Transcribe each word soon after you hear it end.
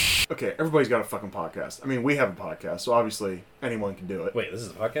okay, everybody's got a fucking podcast. I mean, we have a podcast, so obviously anyone can do it. Wait, this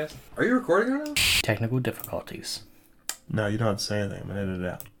is a podcast? Are you recording right now? Technical difficulties. No, you don't have to say anything. I'm going to edit it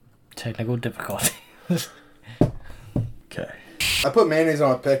out. Technical difficulties. Okay. I put mayonnaise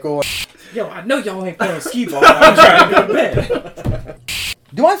on a pickle. Yo, I know y'all ain't playing skee ball. I'm trying to go to bed.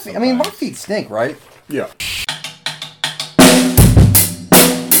 Do I? I mean, my feet stink, right? Yeah.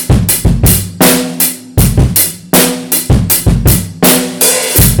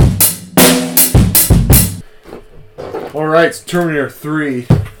 Alright, it's Terminator 3.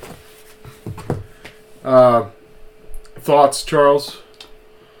 Thoughts, Charles?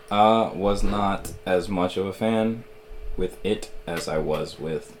 Was not as much of a fan with it as I was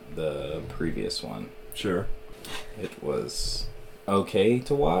with the previous one. Sure. It was okay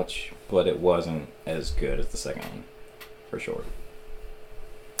to watch, but it wasn't as good as the second one, for sure.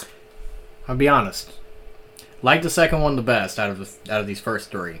 I'll be honest. Like the second one the best out of these first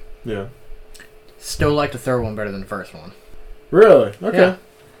three. Yeah. Still like the third one better than the first one. Really? Okay. Yeah.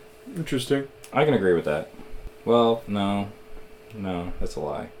 Interesting. I can agree with that. Well, no, that's a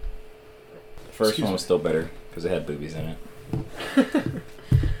lie. The first one was still better because it had boobies in it.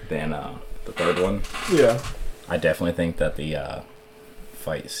 Than the third one. Yeah. I definitely think that the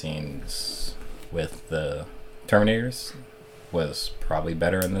fight scenes with the Terminators was probably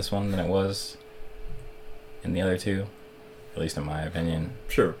better in this one than it was in the other two, at least in my opinion.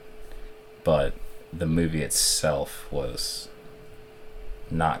 Sure. But the movie itself was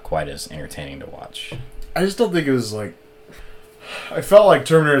not quite as entertaining to watch. I just don't think it was like... I felt like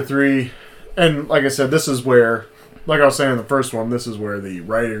Terminator 3... And like I said, this is where... Like I was saying in the first one, this is where the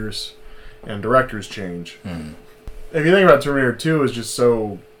writers and directors change. Mm. If you think about Terminator 2, it's just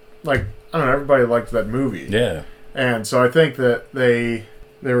so... Like, I don't know, everybody liked that movie. Yeah. And so I think that they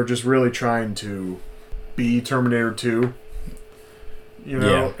were just really trying to be Terminator 2. You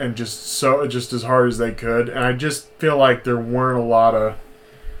know? Yeah. And just as hard as they could. And I just feel like there weren't a lot of...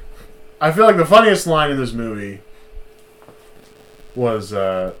 I feel like the funniest line in this movie was,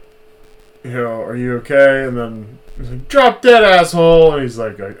 are you okay? And then he's like, drop dead, asshole! And he's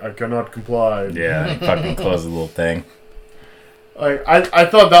like, I cannot comply. Yeah, he fucking closed the little thing. Like, I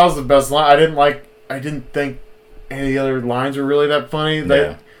thought that was the best line. I didn't think any of the other lines were really that funny.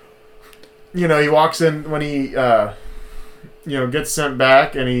 Yeah. He walks in when he, gets sent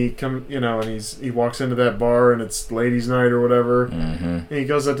back, and he walks into that bar, and it's ladies' night or whatever. Mm-hmm. And he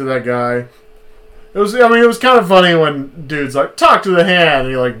goes up to that guy. It was kind of funny when dude's like, talk to the hand, and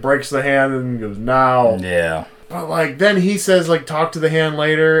he like breaks the hand and goes, now. Yeah. But like then he says like, talk to the hand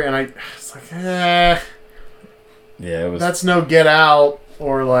later, and it's like, Yeah, it was. that's no get out,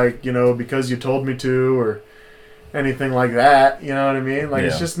 or like, because you told me to, or anything like that. You know what I mean? Like,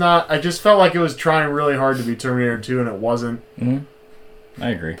 It's just not. I just felt like it was trying really hard to be Terminator 2, and it wasn't. Mm-hmm. I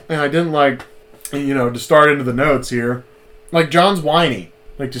agree. And I didn't like, to start into the notes here, like John's whiny.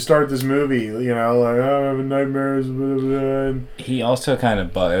 Like, to start this movie, like, I'm having nightmares, blah, blah, blah. And He also kind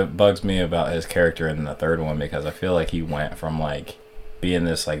of bugs me about his character in the third one, because I feel like he went from, like, being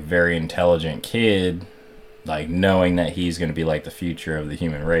this, like, very intelligent kid, like, knowing that he's going to be, like, the future of the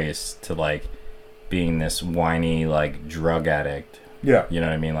human race, to, like, being this whiny, like, drug addict. Yeah. You know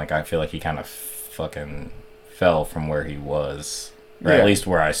what I mean? Like, I feel like he kind of fucking fell from where he was. Or Yeah. at least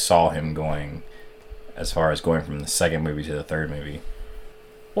where I saw him going, as far as going from the second movie to the third movie.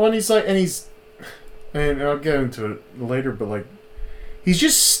 Well, and I'll get into it later, but like, he's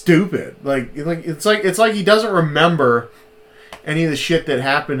just stupid. It's like he doesn't remember any of the shit that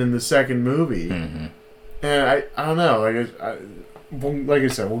happened in the second movie. Mm-hmm. And I don't know. Like I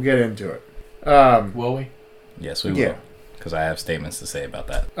said, we'll get into it. Will we? Yes, we will. Yeah. Because I have statements to say about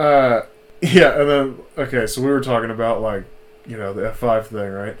that. Yeah, and then okay, so we were talking about like, the F5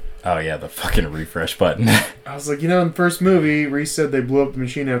 thing, right? Oh, yeah, the fucking refresh button. I was like, in the first movie, Reese said they blew up the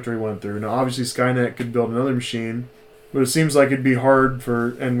machine after he went through. Now, obviously, Skynet could build another machine, but it seems like it'd be hard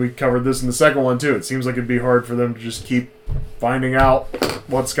and we covered this in the second one, too. It seems like it'd be hard for them to just keep finding out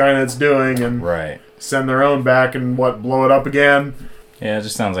what Skynet's doing and Right. send their own back and, blow it up again. Yeah, it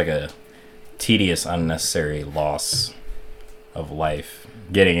just sounds like a tedious, unnecessary loss of life.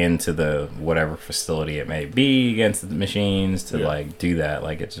 Getting into the whatever facility it may be against the machines to, like, do that.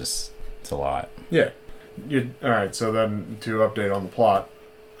 Like, it's a lot. Yeah. Alright, so then to update on the plot.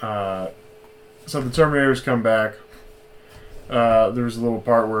 So the Terminators come back. There was a little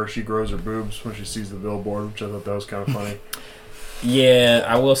part where she grows her boobs when she sees the billboard, which I thought that was kind of funny. Yeah,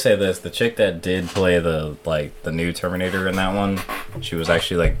 I will say this. The chick that did play the new Terminator in that one, she was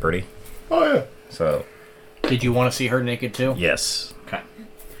actually, like, pretty. Oh, yeah. So... Did you want to see her naked too? Yes. Okay.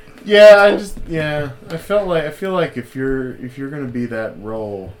 Yeah, I feel like if you're gonna be that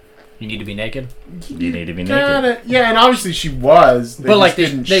role, You need to be naked. You need to be naked. Yeah, and obviously she was. They But, like,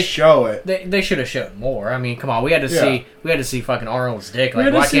 just they- didn't show it. They should have showed more. I mean, come on, we had to see fucking Arnold's dick. We Like,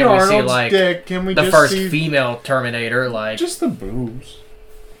 had to why see can't we see Arnold's like dick. Can we the just first see female Terminator? Like, just the boobs?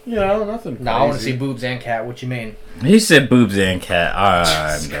 You know, nothing crazy. no, I want to see boobs and cat. What you mean? He said boobs and cat.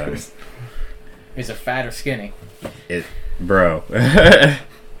 I'm done. Is it fat or skinny? Bro.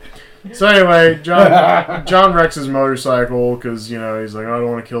 So anyway, John wrecks his motorcycle because, you know, he's like, oh, I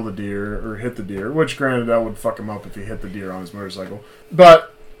don't want to kill the deer or hit the deer. Which, granted, that would fuck him up if he hit the deer on his motorcycle.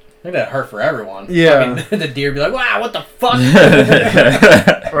 But I think that hurt for everyone. Yeah. Fucking the deer be like, wow, what the fuck?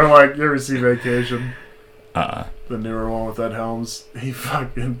 or like, you ever see Vacation? Uh-uh. The newer one with Ed Helms.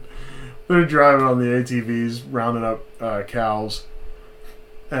 They're driving on the ATVs, rounding up cows.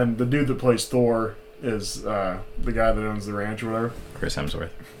 And the dude that plays Thor is the guy that owns the ranch or whatever. Chris Hemsworth.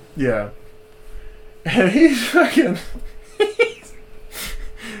 Yeah. And he's fucking...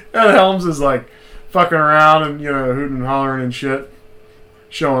 Ed Helms is like fucking around and, you know, hooting and hollering and shit.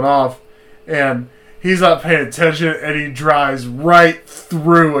 Showing off. And he's not paying attention and he drives right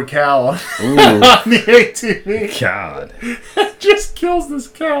through a cow on the ATV. God. Just kills this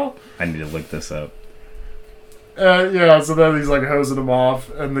cow. I need to look this up. Yeah, so then he's like hosing him off,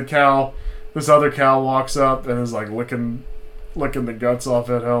 and the cow, this other cow walks up and is like licking the guts off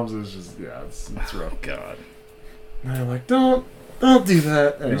Ed Helms. It's just, yeah, it's rough. God. And I'm like, don't do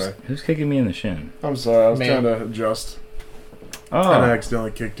that. Anyway, Who's kicking me in the shin? I'm sorry, I was Me. trying to adjust, and I Oh,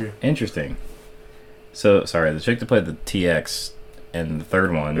 accidentally kicked you. interesting. So, sorry, the chick that played the TX in the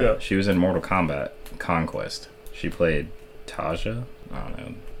third one, Yeah. she was in Mortal Kombat Conquest. She played Taja? I don't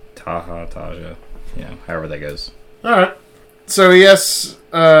know. Taja. Yeah, however that goes. Alright. So, yes,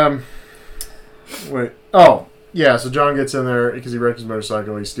 wait. Oh, yeah, so John gets in there because he wrecked his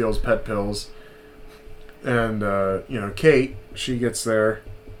motorcycle. He steals pet pills. And, you know, Kate, she gets there.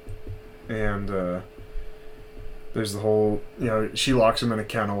 And, there's the whole, you know, she locks him in a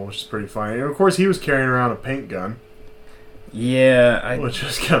kennel, which is pretty funny. And, of course, he was carrying around a paint gun, Yeah, which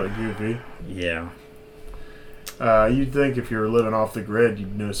was kind of goofy. Yeah. You'd think if you were living off the grid,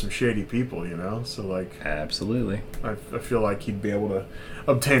 you'd know some shady people, you know? So, like, Absolutely. I feel like he'd be able to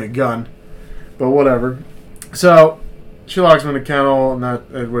obtain a gun. But whatever. So, she locks him in a kennel, and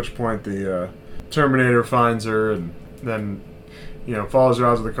at which point the Terminator finds her and then, you know, follows her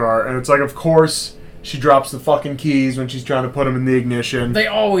out to the car. And it's like, of course, she drops the fucking keys when she's trying to put them in the ignition. They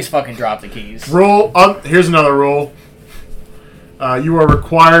always fucking drop the keys. Here's another rule. You are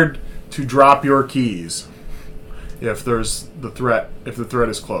required to drop your keys if the threat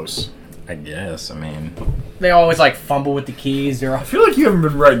is close. I guess. I mean, They always like fumble with the keys. They're I feel like you haven't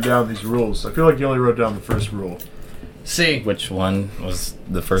been writing down these rules. I feel like you only wrote down the first rule. see. which one was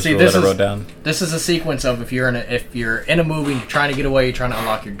the first See, rule this that I is- wrote down? This is a sequence of if you're in a movie, you're trying to get away, you're trying to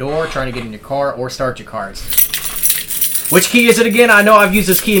unlock your door, trying to get in your car, or start your cars. Which key is it again? I know I've used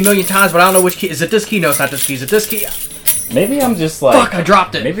this key a million times, but I don't know which key. Is it this key? No, it's not this key. Is it this key? Maybe I'm just like... Fuck, I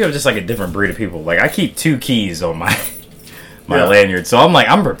dropped it. Maybe I'm just like a different breed of people. Like, I keep 2 keys on my Yeah. lanyard. So I'm like,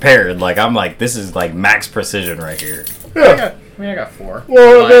 I'm prepared. Like, I'm like, this is like max precision right here. Yeah. I got 4.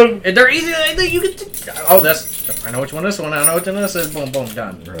 Well, But they're easy. You can. I know which one this one. I know which one this is. Boom, boom,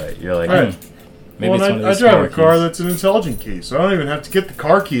 done. Right. You're like, Right. maybe well, it's one of I these drive smaller a car keys. that's an intelligent key, so I don't even have to get the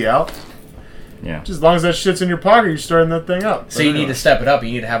car key out. Yeah. Just as long as that shit's in your pocket, you're starting that thing up. So you need to step it up.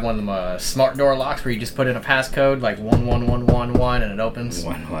 You need to have one of them smart door locks where you just put in a passcode like 11111 and it opens.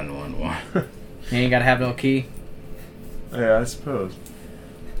 1111. You ain't gotta have no key. Yeah, I suppose.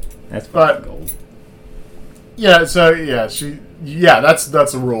 That's But- fucking gold. Yeah. So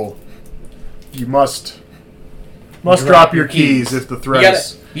that's a rule. You must drop your keys if the threat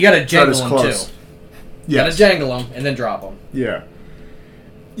You gotta is jangle them close. too. You gotta Yes. jangle them and then drop them. Yeah.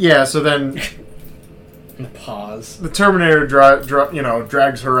 Yeah. So then And pause. the Terminator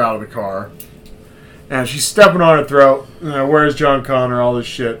drags her out of the car, and she's stepping on her throat. You know, where's John Connor? All this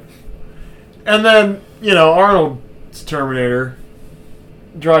shit, and then Arnold's Terminator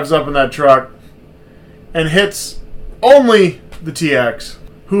drives up in that truck and hits only the TX,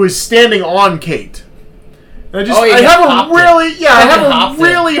 who is standing on Kate. And Oh, he I hopped have it. a really, yeah, I Fucking have hopped a it.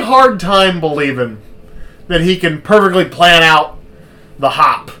 really hard time believing that he can perfectly plan out the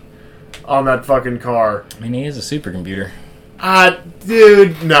hop on that fucking car. I mean, he is a supercomputer.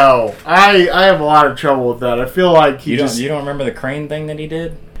 Dude, no. I have a lot of trouble with that. I feel like You don't remember the crane thing that he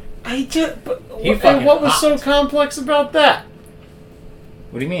did? But He and fucking what was so hopped. complex about that?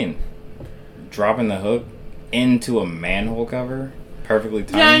 What do you mean? Dropping the hook into a manhole cover? Perfectly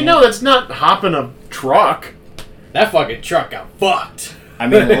timed? Yeah, I know that's not hopping a truck. That fucking truck got fucked. I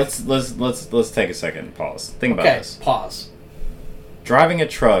mean, let's take a second and pause. Think about Okay, this. pause. Driving a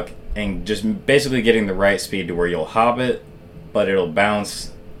truck and just basically getting the right speed to where you'll hop it, but it'll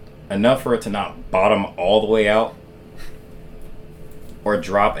bounce enough for it to not bottom all the way out, or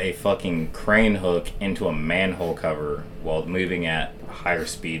drop a fucking crane hook into a manhole cover while moving at higher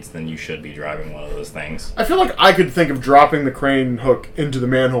speeds than you should be driving one of those things. I feel like I could think of dropping the crane hook into the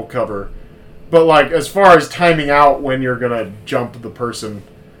manhole cover, but like as far as timing out when you're gonna jump the person,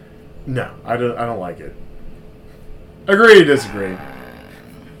 no, I don't like it. Agree to disagree.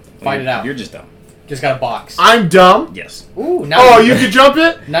 Fight it out. You're just dumb. Just got a box. I'm dumb. Yes. Ooh, now Oh, you could jump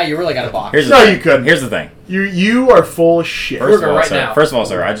it? now you really got a box. Here's the No, thing. you couldn't. Here's the thing. You are full of shit. Prove it right now. First of all,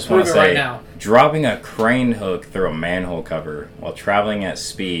 sir, I just want Prove to it right say, now. dropping a crane hook through a manhole cover while traveling at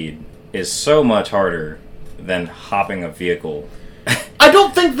speed is so much harder than hopping a vehicle. I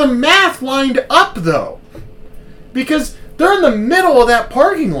don't think the math lined up though, because they're in the middle of that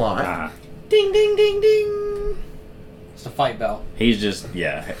parking lot. Ah, Ding, ding, ding, ding. It's the fight bell. he's just,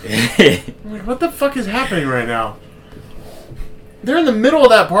 yeah. I'm like, what the fuck is happening right now? They're in the middle of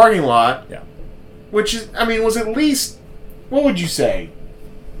that parking lot. Yeah. Which is, I mean, was at least, what would you say,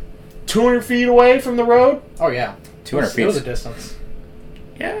 200 feet away from the road? Oh yeah. 200 It was a feet. distance.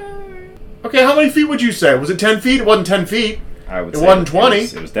 Yeah. Okay, how many feet would you say? Was it 10 feet? It wasn't 10 feet. I would It say wasn't 20.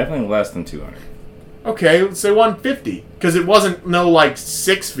 It was definitely less than 200. Okay, let's say 150. Because it wasn't, like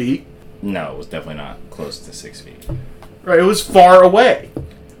 6 feet. No, it was definitely not close to 6 feet. Right, it was far away.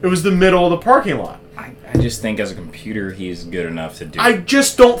 It was the middle of the parking lot. I just think as a computer, he's good enough to do I it.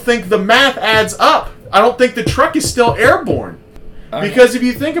 just don't think the math adds up. I don't think the truck is still airborne. Okay. Because if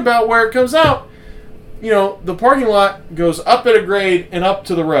you think about where it comes out, the parking lot goes up at a grade and up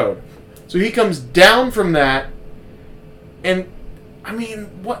to the road. So he comes down from that, and I mean,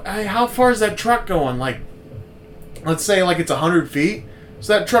 how far is that truck going? Like, let's say like it's 100 feet.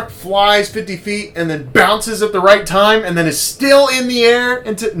 So that truck flies 50 feet and then bounces at the right time and then is still in the air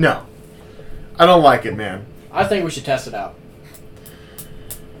no. I don't like it, man. I think we should test it out.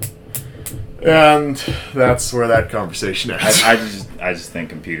 And that's where that conversation ends. I just think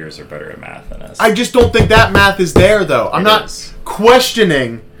computers are better at math than us. I just don't think that math is there, though. I'm It not is.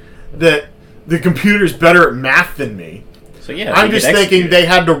 questioning that the computer's better at math than me. So yeah, I'm we just could thinking execute they it.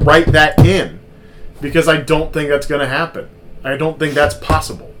 had to write that in. Because I don't think that's going to happen. I don't think that's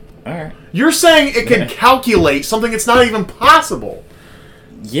possible. All right. You're saying it can calculate something that's not even possible.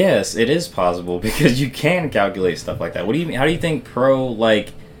 Yes, it is possible because you can calculate stuff like that. What do you mean? How do you think pro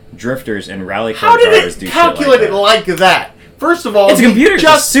drifters and rally car How did drivers it do calculate shit it like that? First of all, It's a computer. It's a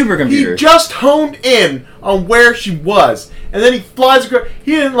supercomputer. He just honed in on where she was, and then he flies across.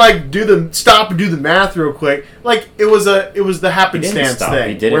 He didn't stop and do the math real quick. Like it was the He didn't happenstance stop. thing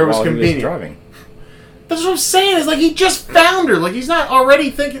He did where it it was while convenient. he was driving. That's what I'm saying. Is like he just found her. Like he's not already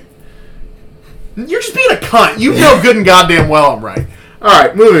thinking. You're just being a cunt. You know good and goddamn well I'm right. All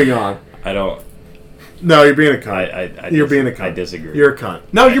right, moving on. I don't. No, you're being a cunt. I You're being a cunt. I disagree. You're a cunt.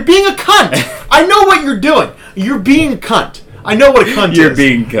 No, you're being a cunt. I know what you're doing. You're being a cunt. I know what a cunt You're is.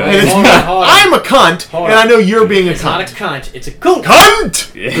 being And cunt. it's Hold not- on, hold on. I'm a cunt, Hold and on. I know you're being a It's not a cunt. cunt. It's a coot.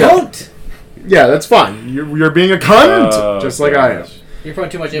 Cunt! Coot. Yeah, that's fine. You're being a cunt, just like I am. You're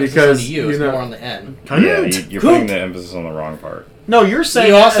putting too much emphasis Because, on the U. you It's know- more on the N. Cunt. Yeah, you're putting the emphasis on the wrong part. No, you're saying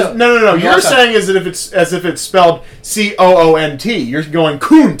You also- no. you You're also- saying as if it's spelled COONT. You're going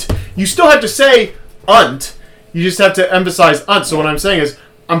kunt. You still have to say unt. You just have to emphasize unt. So what I'm saying is,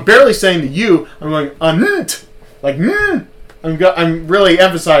 I'm barely saying the U. I'm going unt, like I'm really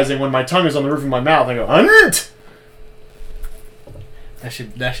emphasizing when my tongue is on the roof of my mouth. I go unt. That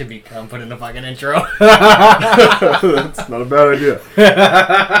should be put in the fucking intro. That's not a bad idea.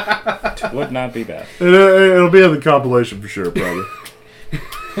 It would not be bad. It'll be in the compilation for sure, probably.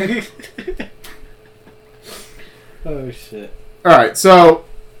 Oh shit. All right, so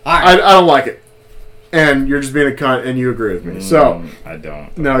All right. I don't like it, and you're just being a cunt, and you agree with me. So I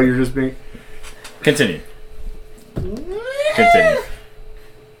don't. no, you're just being. Continue.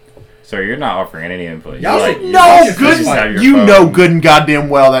 So you're not offering any input. Y'all You're should- you're No, just- good. just have your You phone. know good and goddamn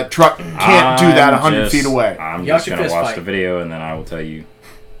well that truck can't do that I'm 100 just- feet away. I'm Y'all just should gonna fist watch fight. the video and then I will tell you.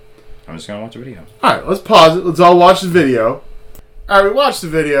 I'm just gonna watch the video. All right, let's pause it. Let's all watch the video. All right, we watched the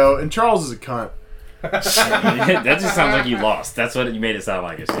video, and Charles is a cunt. That just sounds like you lost. That's what you made it sound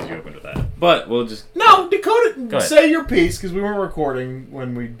like as soon as you opened with that. But we'll just. No, Dakota, ahead. say your piece because we weren't recording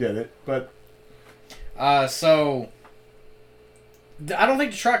when we did it. But So I don't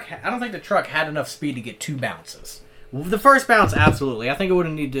think the truck had enough speed to get 2 bounces. The first bounce, absolutely. I think it would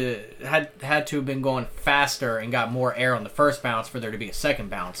have had to have been going faster and got more air on the first bounce for there to be a second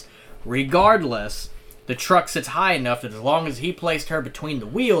bounce. Regardless, the truck sits high enough that as long as he placed her between the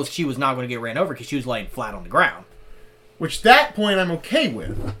wheels, she was not going to get ran over because she was laying flat on the ground. which that point I'm okay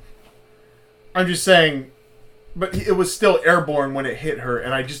with. I'm just saying, but it was still airborne when it hit her,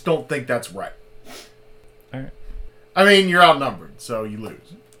 and I just don't think that's right. All right. I mean, you're outnumbered, so you lose.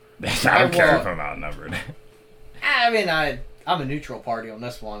 I don't care if I'm outnumbered. I mean, I'm a neutral party on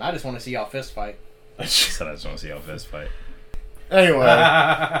this one. I just want to see y'all fist fight. So I just want to see y'all fist fight. Anyway,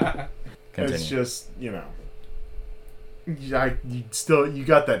 Continue. it's just, you know. You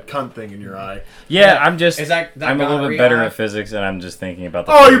got that cunt thing in your eye. Yeah, I'm just. Is that I'm a little bit gonorrhea better eye? at physics, and I'm just thinking about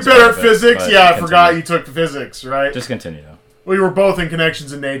the. Oh, you're physics better part at of it, physics? but Yeah, I continue. forgot you took physics, right? Just continue, though. We were both in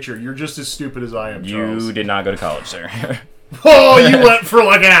Connections in Nature. You're just as stupid as I am, Charles. You did not go to college, sir. Oh, you went for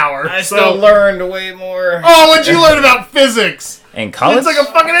like an hour. I still learned way more. Oh, what'd you learn about physics? In college? It's like a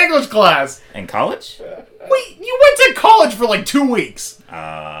fucking English class. In college? Wait, you went to college for like 2 weeks.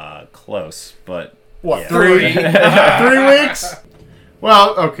 Close, but... What, yeah. 3? 3 weeks?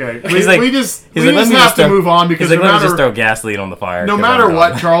 Well, okay. He's like, we just let me have to throw- move on because he's like, no let me matter, just throw gasoline on the fire. no 'cause matter I'm what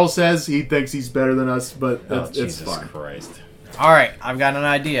done. Charles says, he thinks he's better than us, but Oh, it's Jesus fine. Christ. All right, I've got an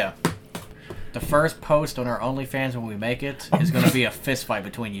idea. The first post on our OnlyFans when we make it is going to be a fist fight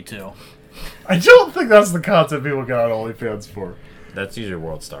between you two. I don't think that's the concept people got on OnlyFans for. That's usually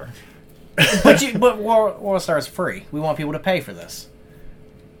World Star. But World Star is free. We want people to pay for this.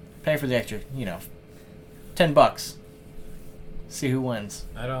 Pay for the extra, $10. See who wins.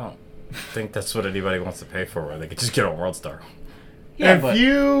 I don't think that's what anybody wants to pay for. They could just get on World Star. Yeah, if but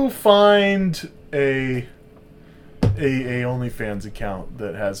you find a OnlyFans account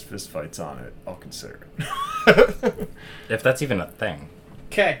that has fistfights on it, I'll consider it. If that's even a thing.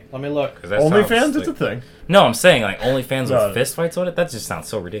 okay, let me look. 'Cause that OnlyFans, sounds it's a like- thing. No, I'm saying like OnlyFans No. with fist fights on it. That just sounds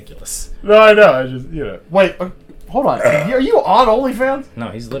so ridiculous. No, I know. I just Wait, hold on. Are you on OnlyFans? No,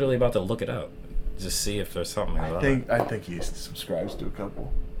 he's literally about to look it up, just see if there's something. I think he subscribes to a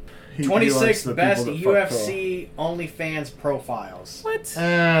couple. He 26 likes the best people that fuck UFC OnlyFans profiles. What?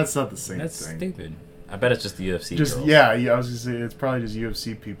 it's not the same That's thing. stupid. I bet it's just the UFC. Just girls. yeah, I was gonna say it's probably just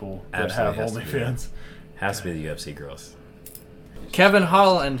UFC people that Absolutely have has to be. OnlyFans. Has to be the UFC girls. Kevin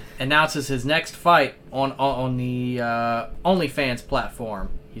Holland announces his next fight on the OnlyFans platform.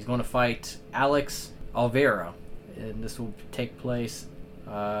 He's going to fight Alex Oliveira, and this will take place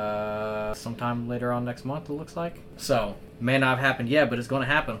sometime later on next month. It looks like. So may not have happened yet, but it's going to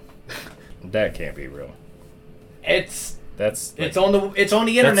happen. That can't be real. It's That's like, it's on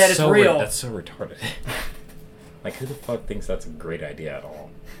the internet. that's It's so real. That's so retarded. Like, who the fuck thinks that's a great idea at all?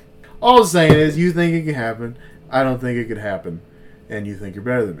 All I'm saying is, you think it could happen. I don't think it could happen, and you think you're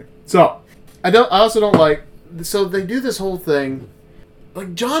better than me. So, I also don't like. So they do this whole thing.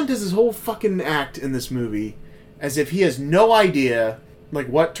 Like John does this whole fucking act in this movie, as if he has no idea, like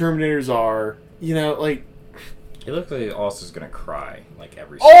what Terminators are. Like He looks like Austin's gonna cry, like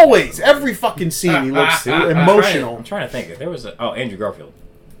every. always, every fucking scene, he looks emotional. I'm trying to think. There was Andrew Garfield.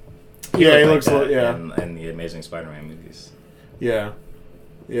 Yeah, he looked looks like yeah, in the Amazing Spider-Man movies. yeah,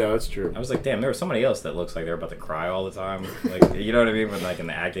 that's true. I was like, damn, there was somebody else that looks like they're about to cry all the time. Like, you know what I mean? With like in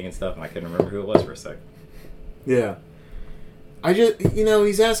the acting and stuff, and I couldn't remember who it was for a sec. Yeah. I just,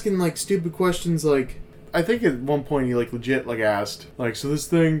 he's asking, like, stupid questions, like, I think at one point he, like, legit, like, asked, like, so this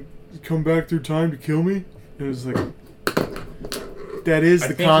thing come back through time to kill me? And it was like, that is I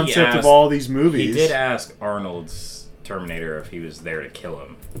the think he concept of asked- all these movies. He did ask Arnold's Terminator if he was there to kill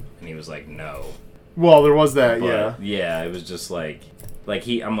him, and he was like, no. Well, there was that, But, yeah. it was just like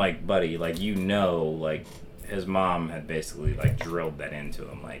I'm like, buddy, like, like, his mom had basically, like, drilled that into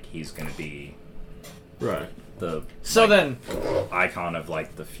him, like, he's gonna be Right. the So then icon of,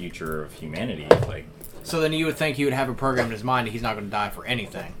 like, the future of humanity, like. So then you would think he would have a program in his mind that he's not going to die for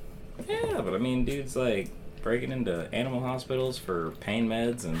anything. Yeah, but I mean, dude's like breaking into animal hospitals for pain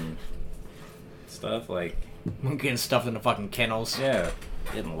meds and stuff. Like, Getting stuffed in the fucking kennels. yeah,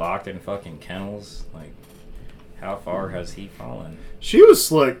 getting locked in fucking kennels. Like, how far has he fallen? She was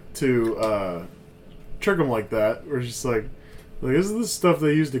slick to trick him like that, where she's like, isn't this stuff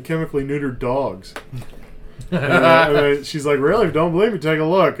they use to chemically neuter dogs? and then she's like, really? If you don't believe me, take a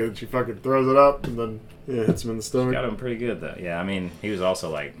look. And she fucking throws it up, and then hits him in the stomach. Got him pretty good though. Yeah, I mean, he was also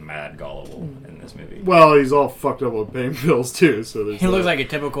like mad gullible in this movie. Well, he's all fucked up with pain pills too, so there's He looks that. like a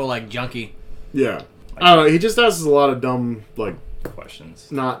typical like junkie. Yeah. I don't know, he just asks a lot of dumb, like,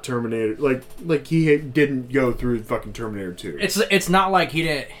 Questions. not Terminator, like he didn't go through fucking Terminator 2. It's not like he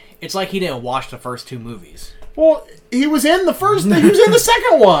didn't. It's like he didn't watch the first two movies. Well, he was in the first, he was in the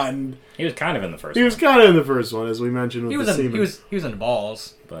second one. He was kind of in the first. He was kind of in the first one, as we mentioned with He was the in, semen. he was in the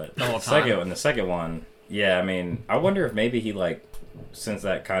balls. But the whole time. in the second one, yeah, I mean, I wonder if maybe he like, since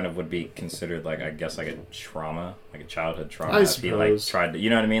that kind of would be considered like, I guess like a trauma, like a childhood trauma. I if he like suppose. tried to, you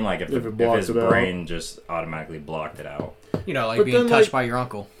know what I mean? Like if it blocked his it out. brain just automatically blocked it out. You know, like But being then, touched like- by your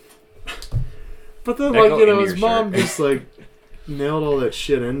uncle. But then, That like, go you know, into his your mom shirt. just, like, nailed all that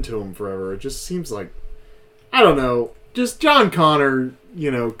shit into him forever. It just seems like, I don't know, just John Connor,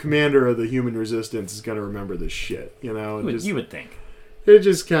 you know, commander of the human resistance, is going to remember this shit, you know? You would think. It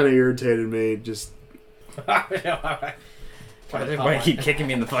just kind of irritated me. Just, Why do you keep kicking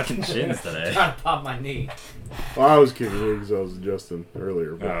me in the fucking shins today? Trying to pop my knee. well, I was kicking you because I was adjusting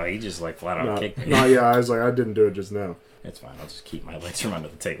earlier. But Oh, he just like flat out kicked me. no, yeah, I was like, I didn't do it just now. It's fine. I'll just keep my legs from under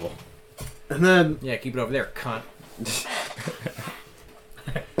the table. And then, Yeah, keep it over there, cunt.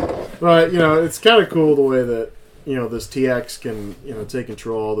 but, you know, it's kind of cool the way that, you know, this TX can, you know, take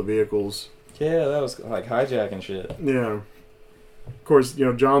control of all the vehicles. Yeah, that was like hijacking shit. Yeah. Of course, you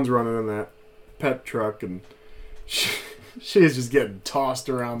know, John's running in that pet truck, and she's just getting tossed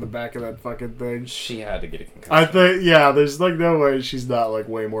around the back of that fucking thing. She had to get a concussion. I think, yeah, there's like no way she's not like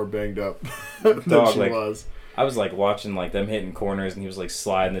way more banged up than Dog, she like, was. I was like watching like them hitting corners, and he was like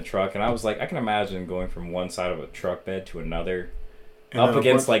sliding the truck, and I was like, I can imagine going from one side of a truck bed to another, And up then a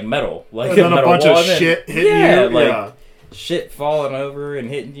against bunch- like metal, like and then a metal bunch wall, of and then- shit hitting yeah, you. like Yeah. shit falling over and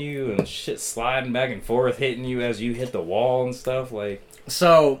hitting you, and shit sliding back and forth, hitting you as you hit the wall and stuff. Like,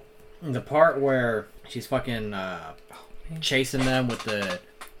 So, the part where she's fucking chasing them with the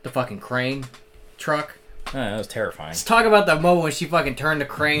fucking crane truck. that was terrifying. Let's talk about that moment when she fucking turned the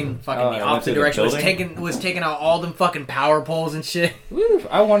crane fucking Oh, the went opposite through the direction. building? Was taking out all them fucking power poles and shit. Woo,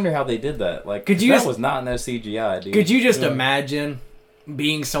 I wonder how they did that. Like, Could you that just- was not no CGI, dude. Could you just Yeah. imagine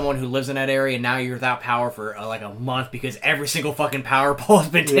being someone who lives in that area and now you're without power for like a month because every single fucking power pole has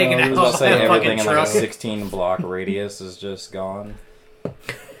been taken I out was I was of about to say that everything fucking in like a truck? 16 block radius is just gone.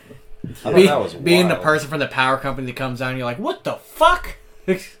 I thought Be- that was being the wild. person from the power company that comes down, you're like, what the fuck?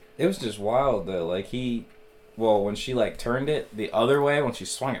 It was just wild though. Like when she like turned it the other way, when she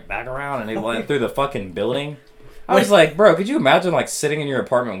swung it back around and it went through the fucking building. I was like, bro, could you imagine like sitting in your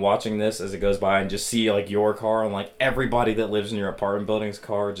apartment watching this as it goes by and just see like your car and like everybody that lives in your apartment building's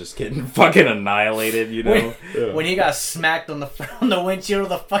car just getting fucking annihilated, you know? Yeah. When he got smacked on the windshield of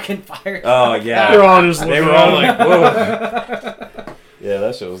the fucking fire truck. Oh yeah. They're all just They looking were all at like, whoa. Yeah,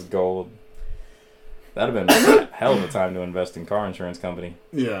 that shit was gold. That'd have been a hell of a time to invest in car insurance company.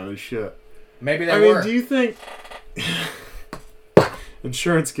 yeah, no shit. Maybe they I mean, were. do you think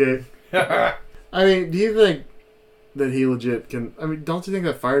insurance gate? I mean, do you think that he legit can? I mean, don't you think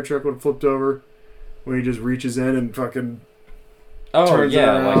that fire truck would have flipped over when he just reaches in and fucking? Oh Turns it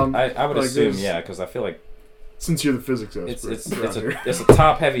yeah, around, like I would like assume this. because I feel like Since you're the physics it's expert, it's a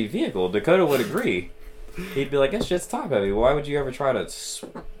top heavy vehicle. Dakota would agree. He'd be like, "That shit's top heavy. Why would you ever try to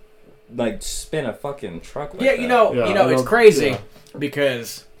spin a fucking truck like yeah, that?" you know, Yeah, I it's don't- crazy yeah.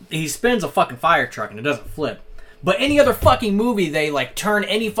 because he spins a fucking fire truck and it doesn't flip. But any other fucking movie, they like turn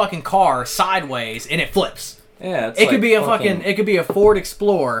any fucking car sideways and it flips. Yeah, it's It could like be a fucking, it could be a Ford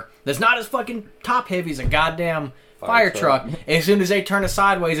Explorer that's not as fucking top heavy as a goddamn fire truck. As soon as they turn it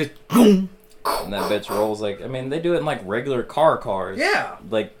sideways, it's boom. and that bitch rolls like. I mean, they do it in like regular cars. Yeah.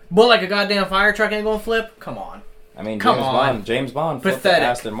 Like, But like a goddamn fire truck ain't gonna flip. Come on. I mean, Come on. James Bond flipped the Pathetic.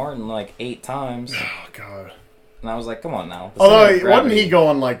 Aston Martin like 8 times, Oh god. and I was like, "Come on now." The Although center of wasn't he gravity-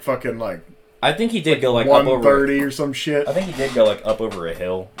 going like fucking like I think he did go like up over. 130 or some shit? I think he did go like up over a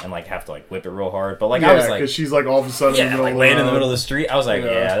hill and like have to like whip it real hard. But like yeah, I was like, because she's like all of a sudden in the yeah, middle like of laying in the road. middle of the street. I was like,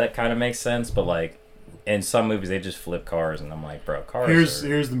 Yeah. yeah, that kind of makes sense. But like in some movies, they just flip cars, and I'm like, bro, cars.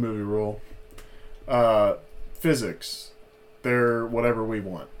 Here's the movie rule. Physics, they're whatever we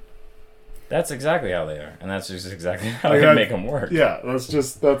want. That's exactly how they are, and that's just exactly how Like I I- make them work. Yeah, that's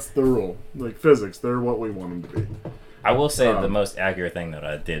the rule. Like physics, they're what we want them to be. I will say the Um, most accurate thing that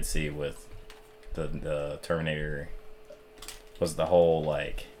I did see with the Terminator was the whole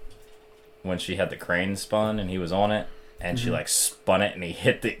like when she had the crane spun and he was on it. And she like spun it, and he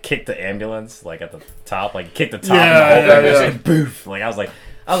kicked the ambulance like at the top, like kicked the top, Yeah, and the whole thing yeah, just yeah. like boof. Like I was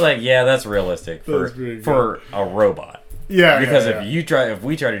like, yeah, that's realistic That's pretty good. for a robot. Yeah, Because yeah, if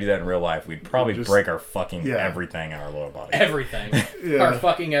we try to do that in real life, we'd probably Just- break our fucking yeah. everything in our lower body. Everything. Yeah. Our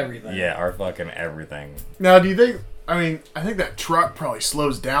fucking everything. Yeah, our fucking everything. Now, do you think? I mean, I think that truck probably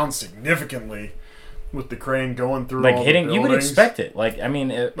slows down significantly with the crane going through Like all hitting, the you would buildings. expect it. Like I mean,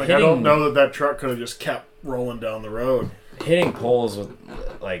 Like hitting, I don't know that truck could have just kept rolling down the road. hitting poles with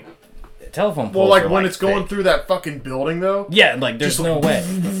like telephone poles. Well, like are, when it's going thick. through that fucking building, though. Yeah, like there's Just no way.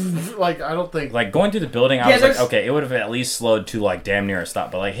 Like I don't think. Like going through the building, I Yeah, was like, there's- okay, it would have at least slowed to like damn near a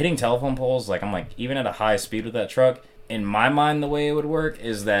stop. But like hitting telephone poles, like I'm like, even at a high speed with that truck, in my mind, the way it would work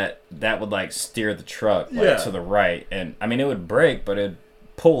is that would like steer the truck like, Yeah. to the right, and I mean it would brake, but it'd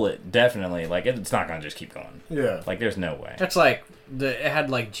pull it definitely. Like it's not gonna just keep going. Yeah. Like there's no way. That's like it had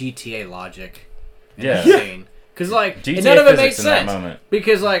like GTA logic. Yeah. Because like GTA none of it made physics in that sense. moment.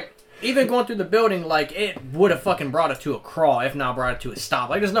 Because like even going through the building, like, it would have fucking brought it to a crawl, if not brought it to a stop.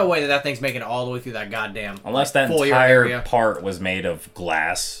 Like, there's no way that thing's making it all the way through that goddamn Unless that foyer entire area. part was made of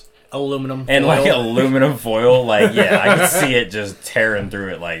glass Aluminum and foil. like aluminum foil. Like, yeah, I could see it just tearing through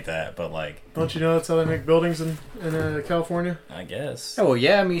it like that. But like, Don't you know that's how they make buildings in California? I guess. Oh,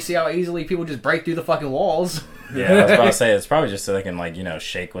 yeah, I mean, you see how easily people just break through the fucking walls. Yeah, I was about to say it's probably just so they can like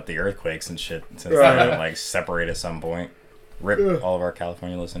shake with the earthquakes and shit. Since Right. they would like separate at some point. Rip all of our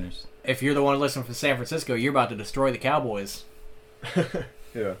California listeners. If you're the one listening from San Francisco, you're about to destroy the Cowboys.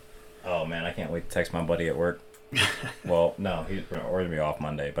 Yeah. Oh man, I can't wait to text my buddy at work. Well, no, he's going to be off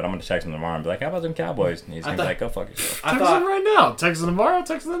Monday, but I'm going to text him tomorrow and be like, how about them Cowboys? And he's going to be like, go fuck yourself. I Text them thought, right now. Text them tomorrow.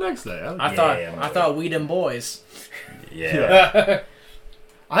 Text them the next day. I thought we them boys. Yeah.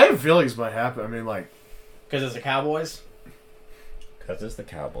 I have feelings might happen. I mean, like, Because it's the Cowboys? Because it's the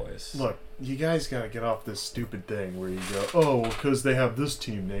Cowboys. look, you guys got to get off this stupid thing where you go, oh, because they have this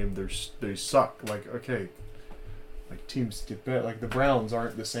team name, they suck. Like, okay. Like, teams get better. Like, the Browns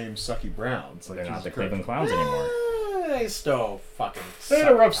aren't the same sucky Browns. Like, They're not Jesus the Christ. Cleveland Clowns anymore. They still fucking They had a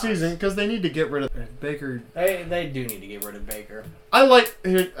suck rough at times. season because they need to get rid of Baker. They do need to get rid of Baker. I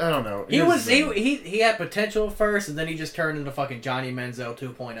don't know. He had potential at first, and then he just turned into fucking Johnny Manziel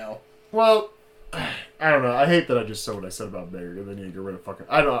 2.0. Well, I don't know. I hate that I just said what I said about Baker. And then you get rid of fucking.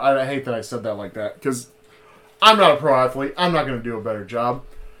 I hate that I said that like that because I'm not a pro athlete. I'm not going to do a better job.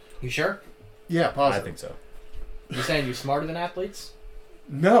 You sure? Yeah, I positive. think so. You saying you're smarter than athletes?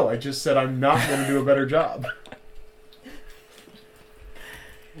 No, I just said I'm not going to do a better job.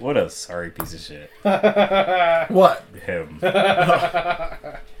 What a sorry piece of shit. What? Him.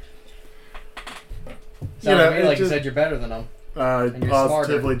 Sounds You know, to me it like you just- said you're better than them. I And you're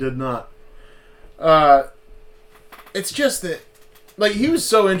positively did not. It's just that, like, he was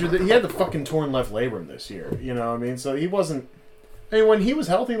so injured that he had the fucking torn left labrum this year. You know what I mean? So he wasn't. I mean, when he was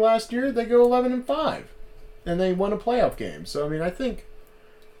healthy last year, they go 11-5, and they won a playoff game. So I mean, I think.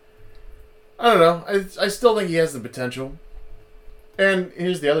 I don't know. I still think he has the potential. And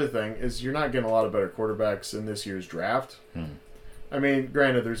here's the other thing: is you're not getting a lot of better quarterbacks in this year's draft. I mean,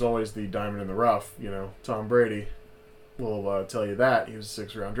 granted, there's always the diamond in the rough. You know, Tom Brady will tell you that he was a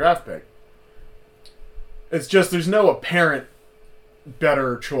 6th-round draft pick. It's just there's no apparent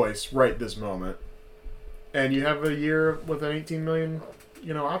better choice right this moment, and you have a year with an $18 million,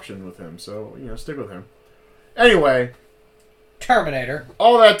 option with him. So stick with him. Anyway, Terminator.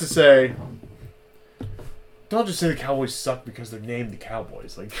 all that to say, don't just say the Cowboys suck because they're named the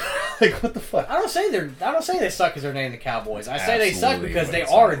Cowboys. Like, like what the fuck? I don't say they suck because they're named the Cowboys. I say they suck Absolutely because what they it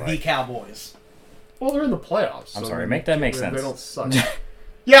are sounds the like. Cowboys. Well, they're in the playoffs. I'm so sorry, make that make they sense. don't suck.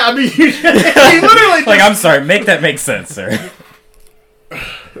 Yeah, I mean, he literally Like, I'm sorry, make that make sense, sir.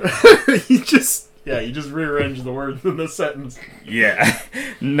 you just rearranged the words in the sentence. Yeah.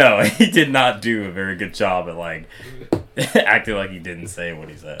 No, he did not do a very good job at, like, acting like he didn't say what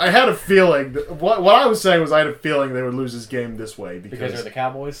he said. I had a feeling that, what I was saying was I had a feeling they would lose this game this way Because they're the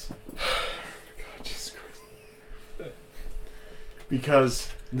Cowboys? Jesus Christ. Because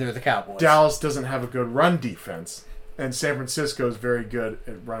They're the Cowboys. Dallas doesn't have a good run defense, and San Francisco is very good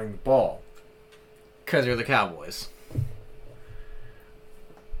at running the ball. Because they're the Cowboys.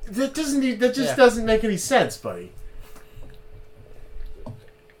 That just Yeah. doesn't make any sense, buddy.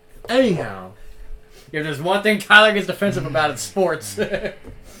 Anyhow, If there's one thing Tyler gets defensive about, it's sports.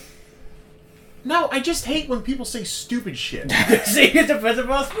 no, I just hate when people say stupid shit. See, he gets defensive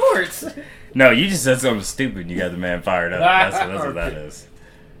about sports. No, you just said something stupid and you got the man fired up. That's what that is.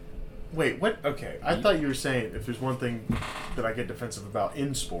 Wait, what? Okay, I thought you were saying if there's one thing that I get defensive about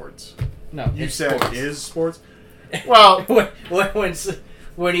in sports. No, You it's said sports. is sports? Well,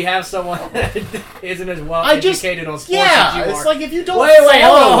 when you have someone that isn't as well I just- educated on sports yeah, as you it's are. like if you don't Wait, follow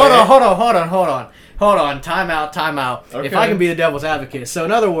hold it- on. Time out. If Okay. I can be the devil's advocate. So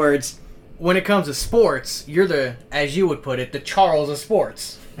in other words, when it comes to sports, you're the, as you would put it, the Charles of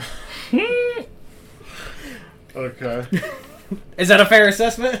sports. Okay. Is that a fair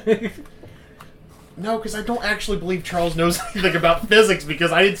assessment? No, because I don't actually believe Charles knows anything about physics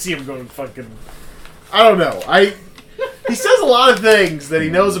because I didn't see him going fucking. I don't know. He says a lot of things that he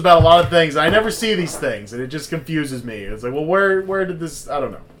knows about a lot of things. And I never see these things, and it just confuses me. It's like, well, where did this? I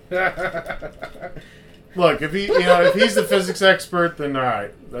don't know. Look, if he's the physics expert, then all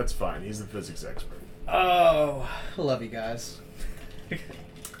right, that's fine. He's the physics expert. Oh, love you guys.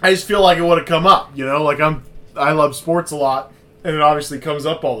 I just feel like it would have come up, like I love sports a lot, and it obviously comes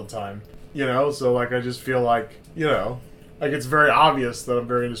up all the time, so like I just feel like, like it's very obvious that I'm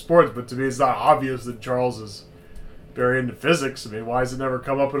very into sports, but to me it's not obvious that Charles is very into physics. I mean, why has it never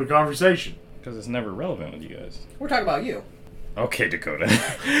come up in a conversation? Because it's never relevant with you guys. We're talking about you. Okay, Dakota.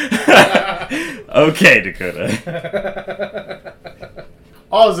 Okay, Dakota.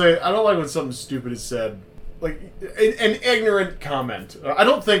 I'll say, I don't like when something stupid is said. Like, an ignorant comment. I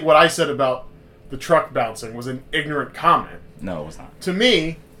don't think what I said about the truck bouncing was an ignorant comment. No, it was not. To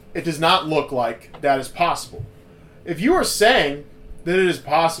me, it does not look like that is possible. If you are saying that it is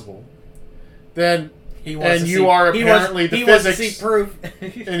possible, then and you are apparently the physics proof.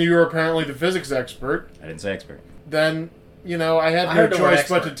 and you are apparently the physics expert, I didn't say expert. then I had no choice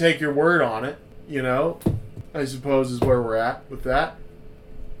but to take your word on it. I suppose is where we're at with that.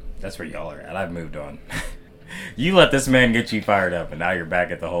 That's where y'all are at. I've moved on. You let this man get you fired up, and now you're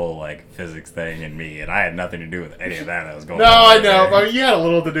back at the whole like physics thing and me, and I had nothing to do with any of that was going No, on. I know. I mean, you had a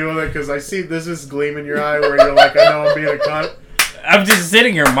little to do with it because I see this is gleam in your eye where you're like, I know I'm being a cunt. I'm just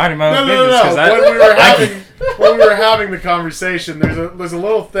sitting here minding my own No. business. When we were having the conversation, there's a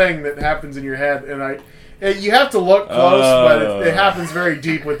little thing that happens in your head, and you have to look close, but it happens very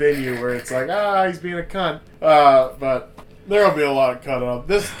deep within you where it's like, he's being a cunt. But there'll be a lot of cut off.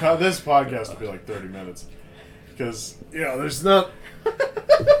 This podcast will be like 30 minutes because there's not.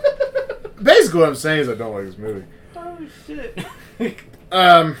 Basically, what I'm saying is I don't like this movie. Oh shit!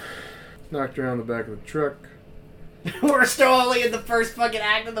 Knocked around the back of the truck. We're still only in the first fucking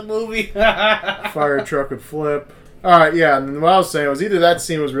act of the movie. Fire truck would flip. Alright, yeah, and what I was saying was either that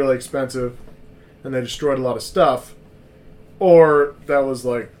scene was really expensive and they destroyed a lot of stuff, or that was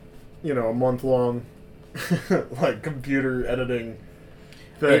like, a month-long like computer editing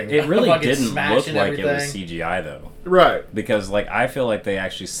thing. It really Fucking didn't look smashing like it was everything. CGI though. Right. Because like I feel like they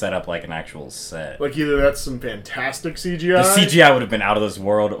actually set up like an actual set. Like either that's some fantastic CGI. The CGI would have been out of this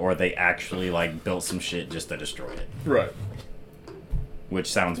world, or they actually like built some shit just to destroy it. Right.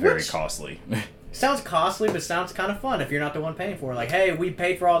 Which sounds very costly. Sounds costly, but sounds kind of fun if you're not the one paying for it. Like, hey, we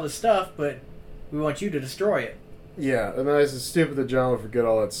paid for all this stuff, but we want you to destroy it. Yeah, and then it's stupid that John would forget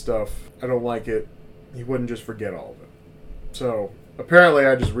all that stuff. I don't like it. He wouldn't just forget all of it. So, apparently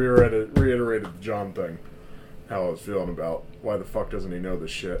I just reiterated the John thing. How I was feeling about why the fuck doesn't he know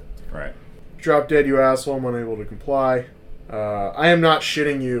this shit. Right. Drop dead, you asshole, I'm unable to comply. I am not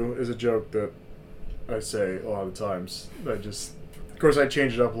shitting you is a joke that I say a lot of times. Of course I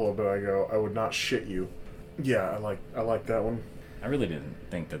change it up a little bit. I go, I would not shit you. Yeah, I like that one. I really didn't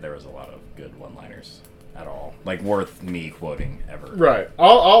think that there was a lot of good one-liners at all. Like, worth me quoting ever. Right.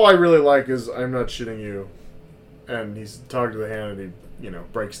 All I really like is I'm not shitting you. And he's talking to the hand and he,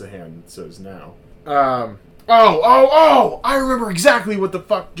 breaks the hand and says now. I remember exactly what the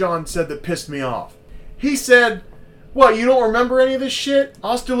fuck John said that pissed me off. He said, what, you don't remember any of this shit?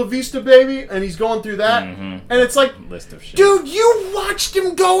 Hasta la vista, baby? And he's going through that. Mm-hmm. And it's like, list of shit. dude, you watched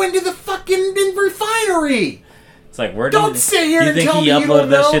him go into the fucking refinery. It's like, Don't sit here and tell me you don't know. You think he uploaded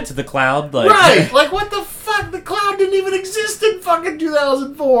that shit to the cloud? Like, right. Like, what the fuck? The cloud didn't even exist in fucking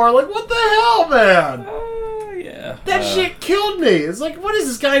 2004. Like, what the hell, man? Yeah. That shit killed me. It's like, what is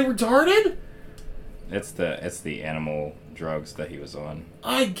this guy retarded? It's the animal drugs that he was on.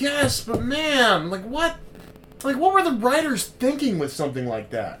 I guess, but man, like what? Like what were the writers thinking with something like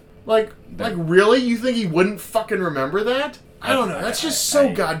that? Like really? You think he wouldn't fucking remember that? I don't know. That's just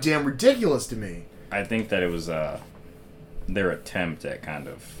so goddamn ridiculous to me. I think that it was their attempt at kind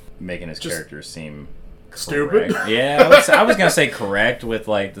of making his character seem stupid. Correct. Yeah, I was gonna say correct with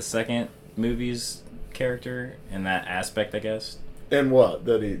like the second movie's character in that aspect, I guess. And what?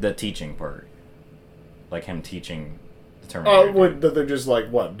 The teaching part. Like him teaching the Terminator 2. That they're just like,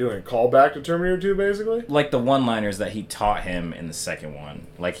 what, doing a callback to Terminator 2, basically? Like the one-liners that he taught him in the second one.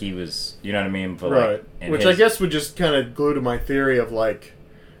 Like he was, you know what I mean? But right. Like, which I guess would just kind of glue to my theory of like,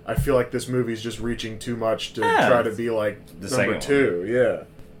 I feel like this movie's just reaching too much to try to be like the number 2, yeah.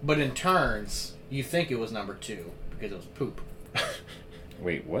 But in turns, you think it was number 2 because it was poop.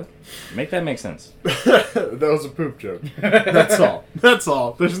 Wait, what? Make that make sense. That was a poop joke. That's all. That's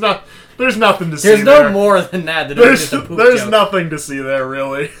all. There's nothing to see. There's no more than that. There's just a poop there's joke. nothing to see there,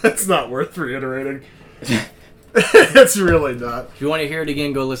 really. It's not worth reiterating. It's really not. If you want to hear it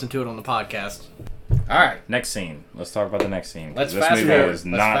again, go listen to it on the podcast. All right. Next scene. Let's talk about the next scene. Let's this fast movie forward. is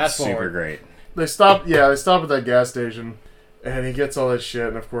Let's not fast super forward. great. They stop at that gas station, and he gets all that shit,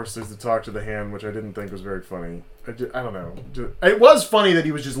 and of course there's the talk to the hand, which I didn't think was very funny. I don't know. It was funny that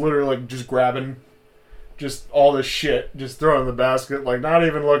he was just literally like just grabbing just all this shit, just throwing in the basket, like not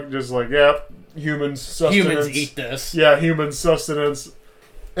even looking, just like, yep, humans sustenance. Humans eat this. Yeah, human sustenance.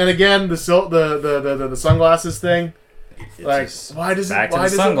 And again, the sunglasses thing. It's Like, just why does it back to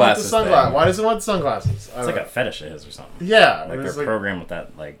want the the sunglasses sunglasses? thing. Why does it want the sunglasses? It's like a fetish of his or something. yeah, Like it's they're programmed with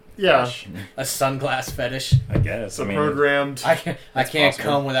that, like, Yeah. fetish, A sunglass fetish. I guess. it's a programmed. I can't possible.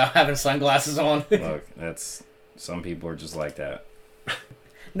 come without having sunglasses on. Look, that's Some people are just like that.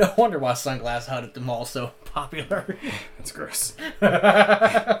 No wonder why Sunglass Hut at the mall is so popular. That's gross.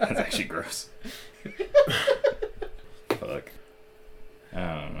 That's actually gross. Fuck. I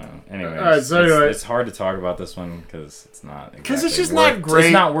don't know. Anyways, Alright, so anyway. it's hard to talk about this one because it's not. Because it's exactly just worth, not great.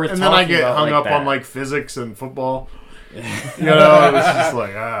 It's not worth and then I talking get about hung like up that. on like physics and football. You know, it's just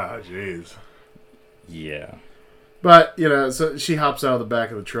like, jeez. Yeah. But, you know, so she hops out of the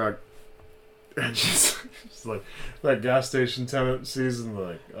back of the truck. And she's like, that gas station tenant sees and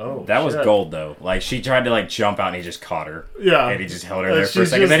like, oh, That was shit. gold though. Like she tried to like jump out and he just caught her. Yeah. And he just held her And there for a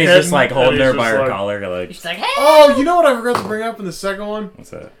she's second. just Then he's just hidden, like and holding he's her by just her like- collar. Like, She's like, hey! Oh, you know what I forgot to bring up in the second one? what's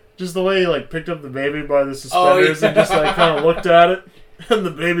that? Just the way he like picked up the baby by the suspenders and just like kind of looked at it. And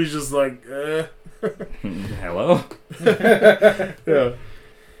the baby's just like, Hello? Yeah.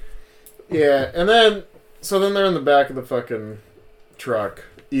 Yeah, and then, so then they're in the back of the fucking truck,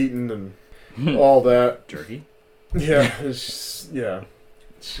 eating and all that. Jerky? Yeah, it's just, yeah.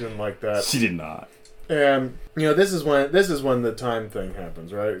 She didn't like that. She did not. And, you know, this is when the time thing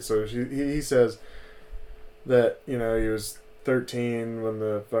happens, right? So he says that, you know, he was 13 when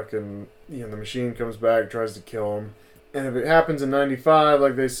the fucking, you know, the machine comes back, tries to kill him. And if it happens in 95,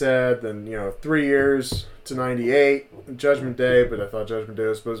 like they said, then, you know, 3 years to 98, Judgment Day, but I thought Judgment Day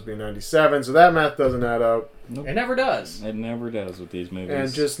was supposed to be 97, so that math doesn't add up. Nope. It never does. It never does with these movies.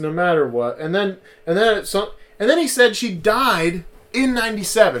 And just no matter what. And then he said she died in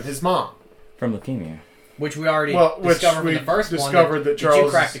 97, his mom. from leukemia. Which we already Which discovered we from the first discovered one. that you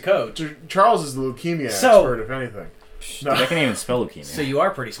Charles cracked the code. Charles is the leukemia So- expert, if anything. Dude, I can't even spell leukemia. So you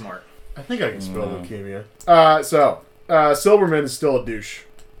are pretty smart. I think I can spell No. leukemia. Silverman is still a douche.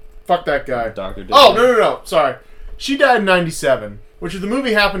 Fuck that guy. Dr. Oh, no. Sorry. She died in 97, which is the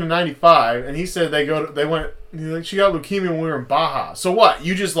movie happened in 95, and he said she got leukemia when we were in Baja. So what?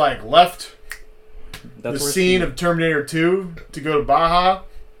 You just, like, left That's the where scene she- of Terminator 2 to go to Baja?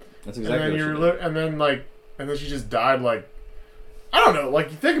 That's And exactly then what she did. and then she just died, like, I don't know, like,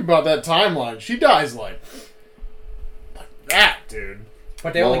 you think about that timeline. She dies, like that, dude.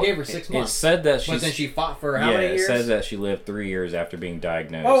 But they only Well, gave her 6 It months. said that she. But then she fought for how many it years? says that she lived 3 years after being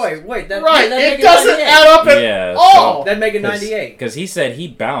diagnosed. Oh, wait. That, Right, that it make doesn't 98. add up at Yeah, all! That'd make it 98. Because he said he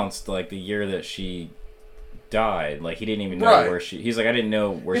bounced like the year that she died. Like he didn't even know Right. where she. He's like, I didn't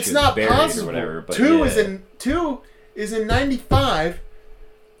know where It's she was not buried possible. or whatever. But two yeah. is in 95,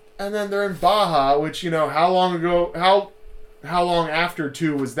 and then they're in Baja, which, you know, how long after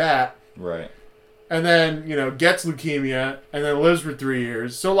 2 was that? Right. And then, you know, gets leukemia, and then lives for 3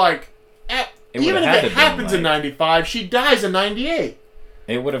 years. So, like, even would've if had it to been, happens in like- 95, she dies in 98.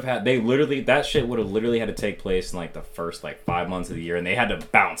 It would have had. They literally. That shit would have literally had to take place in like the first like 5 months of the year, and they had to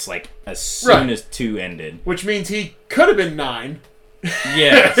bounce like as soon Right. as 2 ended. Which means he could have been 9.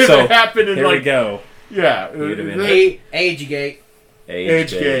 Yeah. If so it happened in, here we like, go. yeah. You'd have been- Agegate. Age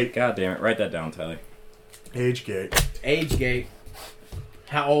Agegate. gate. God damn it! Write that down, Tyler. Agegate. Agegate.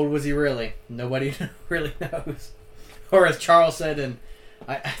 How old was he really? Nobody really knows. Or as Charles said in,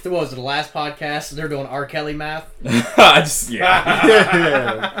 what was it, the last podcast? They're doing R. Kelly math. I just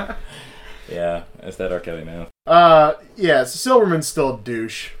Yeah. yeah. It's that R. Kelly now. Yeah, so Silverman's still a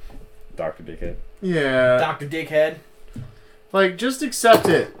douche. Dr. Dickhead. Yeah. Dr. Dickhead. Like, just accept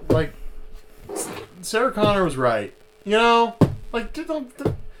it. Like, Sarah Connor was right. You know? Like,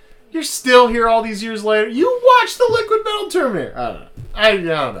 you're still here all these years later. You watched the Liquid Metal Terminator. I don't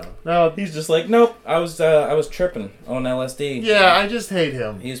know. No, He's just like, nope. I was tripping on LSD. yeah, I just hate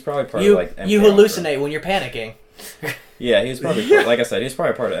him. He's probably part You, of like MK you Ultra. hallucinate when you're panicking. Yeah, he's probably like I said, he's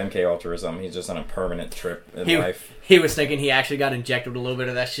probably part of MK Ultra or something. He's just on a permanent trip in life. He was thinking he actually got injected with a little bit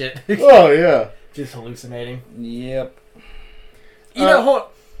of that shit. Oh, yeah. Just hallucinating. Yep. You know, hold.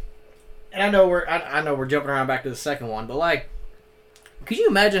 And I know we're jumping around back to the second one, but like, could you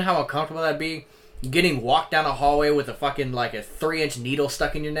imagine how uncomfortable that'd be? Getting walked down a hallway with a fucking like a 3-inch needle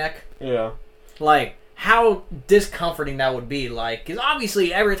stuck in your neck. Yeah. Like, how discomforting that would be. Like, because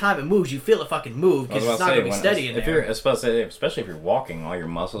obviously every time it moves, you feel it fucking move because it's not gonna be steady in there. Especially if you're walking, all your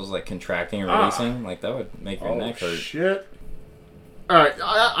muscles like contracting and releasing, like that would make your neck hurt. Shit. Alright,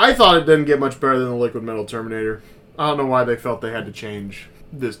 I thought it didn't get much better than the Liquid Metal Terminator. I don't know why they felt they had to change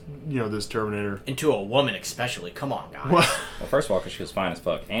this Terminator. Into a woman, especially. Come on, guys. What? Well, first of all, because she was fine as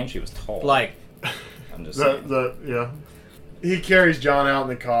fuck, and she was tall. Like, I'm just saying. Yeah. He carries John out in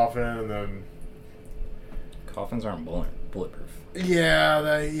the coffin, and then Coffins aren't bulletproof. I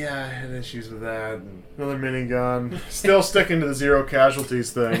had issues with that. And another minigun. Still sticking to the zero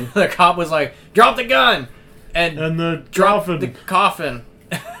casualties thing. the cop was like, "Drop the gun," and And the drop coffin. the coffin.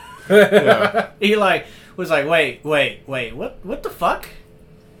 Yeah. He like was like, wait, what the fuck?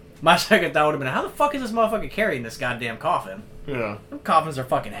 My second thought would have been, how the fuck is this motherfucker carrying this goddamn coffin? Yeah. Them coffins are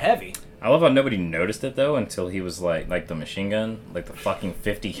fucking heavy. I love how nobody noticed it though until he was like the machine gun, like the fucking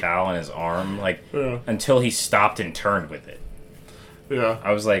 50 cal in his arm, like until he stopped and turned with it. Yeah.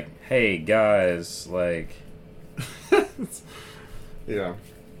 I was like, hey guys, like, Yeah.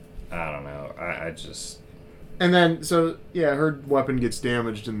 I don't know. I just. And then, so, yeah, her weapon gets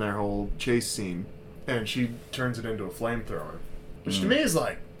damaged in their whole chase scene, and she turns it into a flamethrower. Which to me is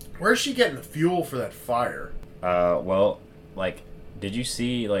like, where's she getting the fuel for that fire? Well, like, did you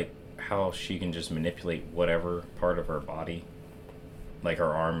see, like, how she can just manipulate whatever part of her body? Like,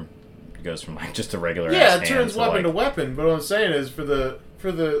 her arm goes from, like, just a regular Yeah, ass it hand turns weapon like, to weapon, but what I'm saying is, for the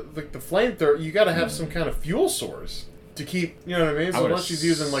flamethrower, you gotta have some kind of fuel source to keep, you know what I mean? I So would unless she's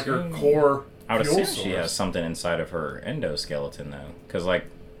using, like, her assume- core I would fuel assume she source. has something inside of her endoskeleton, though. Because, like,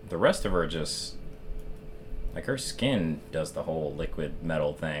 the rest of her just... Like, her skin does the whole liquid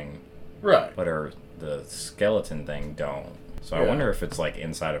metal thing, Right. but the skeleton thing don't. So I Yeah. wonder if it's, like,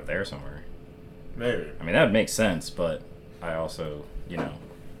 inside of there somewhere. Maybe. I mean, that would make sense, but I also, you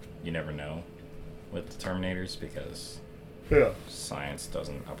never know with the Terminators because Yeah. science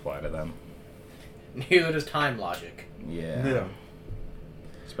doesn't apply to them. Neither does time logic. Yeah.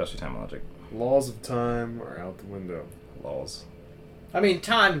 Especially time logic. Laws of time are out the window. Laws. I mean,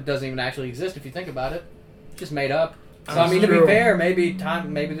 time doesn't even actually exist if you think about it. It's just made up. So, That's I mean, to true. be fair, maybe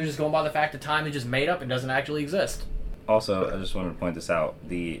they're just going by the fact that time is just made up and doesn't actually exist. Also, I just wanted to point this out.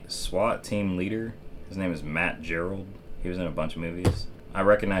 The SWAT team leader, his name is Matt Gerald. He was in a bunch of movies. I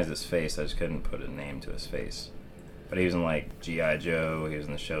recognized his face, I just couldn't put a name to his face. But he was in, like, G.I. Joe, he was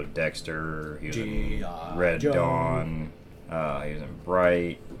in the show Dexter, he was in G.I. Red Joe. Dawn, he was in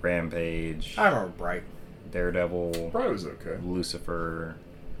Bright, Rampage, I remember Bright. Daredevil, Probably was okay. Lucifer,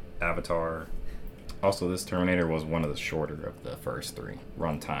 Avatar. Also, this Terminator was one of the shorter of the first three.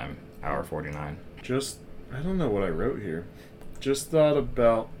 Runtime, hour 49. I don't know what I wrote here. Just thought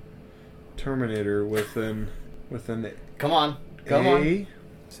about Terminator with an Come on. Come on.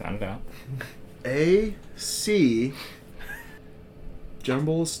 Sound it out. AC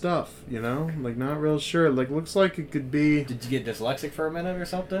jumble of stuff, you know? Like, not real sure. Like, looks like it could be... Did you get dyslexic for a minute or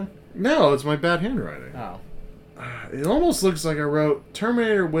something? No, it's my bad handwriting. Oh. It almost looks like I wrote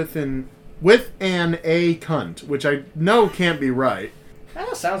Terminator with an A cunt, which I know can't be right.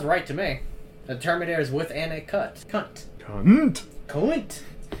 That sounds right to me. The Terminator is with and a cut. Cunt. Cunt. Cunt.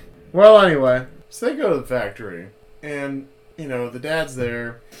 Well, anyway, so they go to the factory, and, you know, the dad's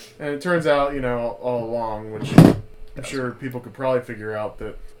there, and it turns out, you know, all along, which I'm sure people could probably figure out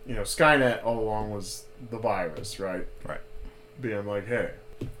that, you know, Skynet all along was the virus, right? Right. Being like, hey,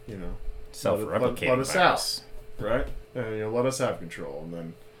 you know, Self-replicating let us virus. right? And, you know, let us have control. And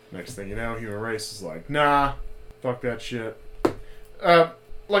then next thing you know, human race is like, nah, fuck that shit.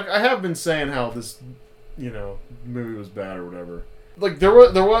 Like, I have been saying how this, you know, movie was bad or whatever. Like, there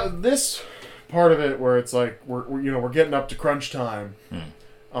was this part of it where it's like, we're getting up to crunch time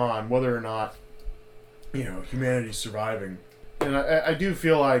on whether or not, you know, humanity's surviving. And I do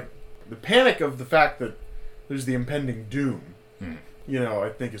feel like the panic of the fact that there's the impending doom, you know, I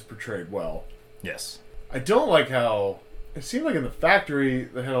think is portrayed well. Yes. I don't like how it seemed like in the factory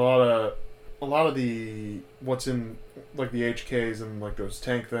they had a lot of the what's in like the HKs and like those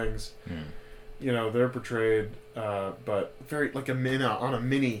tank things. You know, they're portrayed, but very like on a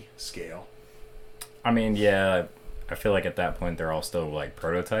mini scale. I mean, yeah, I feel like at that point they're all still like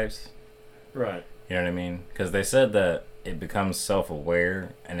prototypes. Right. You know what I mean? Because they said that it becomes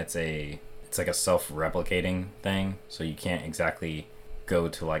self-aware and it's like a self-replicating thing, so you can't exactly go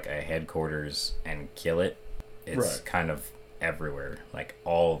to like a headquarters and kill it. It's Right. kind of everywhere, like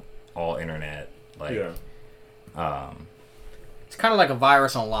all internet, like It's kind of like a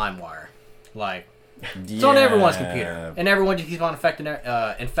virus on LimeWire. Like, it's on everyone's computer. And everyone just keeps on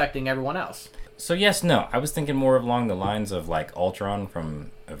infecting everyone else. So yes, no, I was thinking more along the lines of like Ultron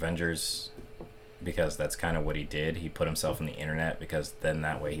from Avengers, because that's kind of what he did. He put himself in the internet because then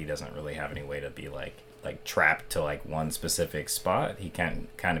that way he doesn't really have any way to be like trapped to like one specific spot. He can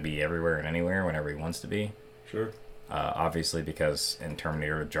kind of be everywhere and anywhere whenever he wants to be. Sure. Obviously, because in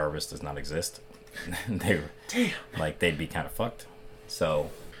Terminator, Jarvis does not exist. They'd be kind of fucked.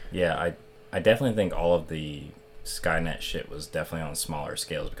 So, yeah, I definitely think all of the Skynet shit was definitely on smaller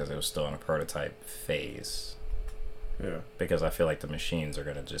scales because it was still in a prototype phase. Yeah. Because I feel like the machines are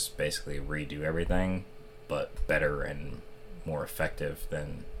going to just basically redo everything, but better and more effective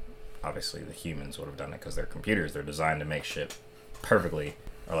than obviously the humans would have done it, because they're computers. They're designed to make shit perfectly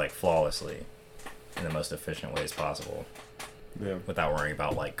or like flawlessly in the most efficient ways possible. Yeah. Without worrying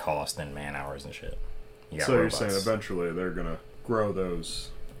about like cost and man hours and shit. You got So robots. you're saying eventually they're gonna grow those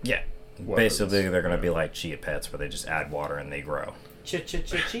Yeah. weapons. Basically, they're going to be like chia pets where they just add water and they grow.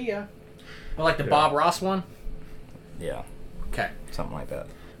 Chia. Or like the Yeah. Bob Ross one? Yeah. Okay. Something like that.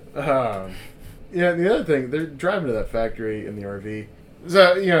 Yeah, the other thing, they're driving to that factory in the RV.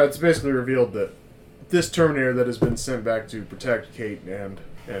 So, it's basically revealed that this Terminator that has been sent back to protect Kate and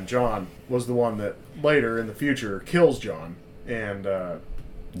John was the one that later in the future kills John. And,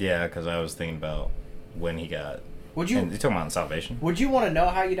 Yeah, because I was thinking about when he got... Would you And you're talking about in Salvation? would you want to know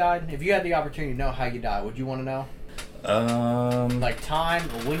how you died? If you had the opportunity to know how you died, would you want to know? Like time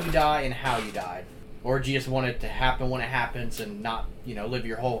or when you die and how you died? Or do you just want it to happen when it happens and not, live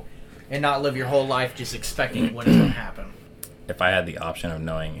your whole life just expecting when it's going to happen? If I had the option of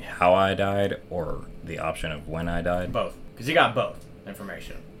knowing how I died or the option of when I died... Both. Because you got both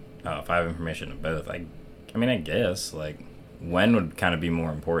information. If I have information of both, I guess, like, when would kind of be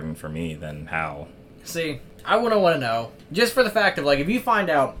more important for me than how. See, I wouldn't want to know. Just for the fact of, like, if you find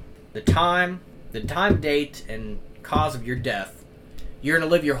out the time, date, and cause of your death, you're going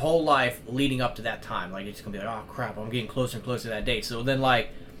to live your whole life leading up to that time. Like, it's going to be like, oh, crap, I'm getting closer and closer to that date. So then, like,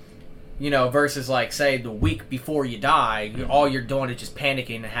 versus, like, say, the week before you die, all you're doing is just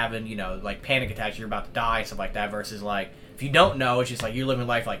panicking and having, like, panic attacks. You're about to die and stuff like that. Versus, like, if you don't know, it's just like you're living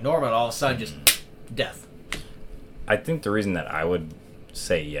life like normal, and all of a sudden, just death. I think the reason that I would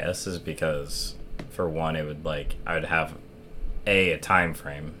say yes is because, for one, it would, like, I would have, a time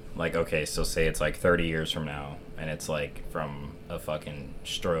frame. Like, okay, so say it's, like, 30 years from now, and it's, like, from a fucking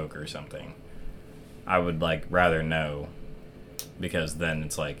stroke or something. I would, like, rather know, because then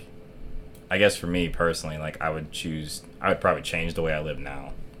it's, like, I guess for me personally, like, I would probably change the way I live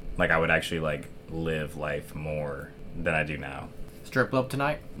now. Like, I would actually, like, live life more than I do now. Strip club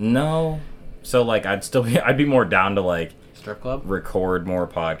tonight? No. So, like, I'd be more down to, like, Strip club? record more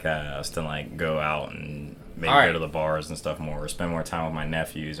podcasts and, like, go out and maybe go to the bars and stuff more, or spend more time with my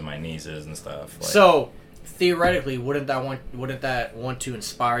nephews and my nieces and stuff. Like, so, theoretically, wouldn't that want to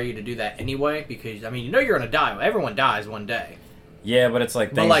inspire you to do that anyway? Because, you're going to die. Everyone dies one day. yeah, but it's, like,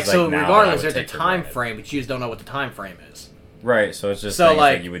 things But, like, so now regardless, that I would there's a take for time granted. frame, but you just don't know what the time frame is. Right, so it's just So, things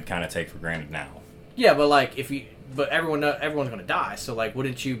like- that you would kind of take for granted now. Yeah, but, like, everyone's going to die, so, like,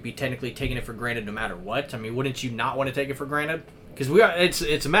 wouldn't you be technically taking it for granted no matter what? Wouldn't you not want to take it for granted? Because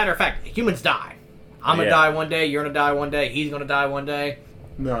it's a matter of fact, humans die. I'm going to die one day, you're going to die one day, he's going to die one day.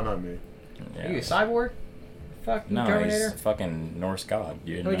 no, not me. Yeah. Are you a cyborg? Fucking No, Terminator? he's a fucking Norse god.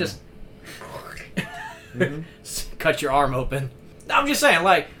 You didn't Let me know? just cut your arm open. I'm just saying,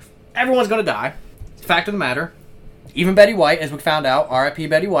 like, everyone's gonna die. It's a fact of the matter. Even Betty White, as we found out. R.I.P.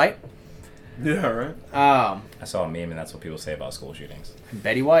 Betty White. Yeah, right? I saw a meme, and that's what people say about school shootings.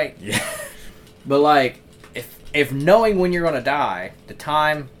 Betty White. Yeah. But, like, if knowing when you're gonna die, the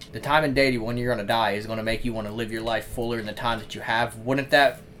time and date when you're gonna die is gonna make you want to live your life fuller in the time that you have, wouldn't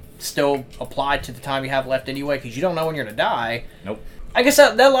that still apply to the time you have left anyway? Because you don't know when you're gonna die. Nope. I guess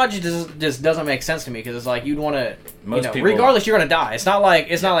that logic just doesn't make sense to me, because it's like you'd want to, People- regardless, you're gonna die. It's not like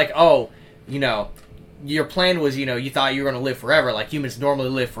oh, your plan was, you thought you were gonna live forever. Like humans normally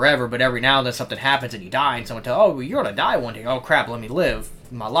live forever, but every now and then something happens and you die, and someone tells, oh, well, you're gonna die one day. Oh crap, let me live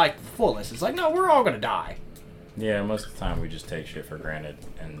my life to the fullest. It's like, no, we're all gonna die. Yeah, most of the time we just take shit for granted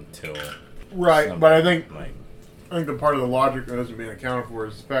until... Right, something, but I think like, the part of the logic that isn't being accounted for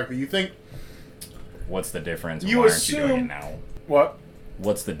is the fact that you think... what's the difference? You Why aren't you doing assume- it now? What?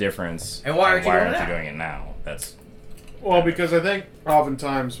 What's the difference? And why aren't you doing it now? doing it now? That's... Well, because I think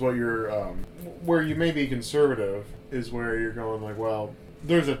oftentimes what you're... where you may be conservative is where you're going like, well,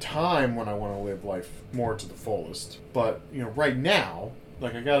 there's a time when I want to live life more to the fullest. But, right now...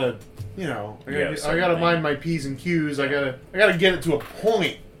 Like I gotta mind my P's and Q's. I gotta get it to a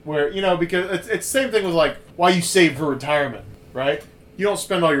point where because it's the same thing with like why you save for retirement, right? You don't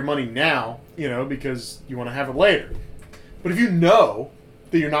spend all your money now, because you want to have it later. But if you know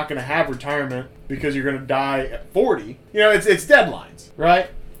that you're not going to have retirement because you're going to die at 40, it's deadlines, right?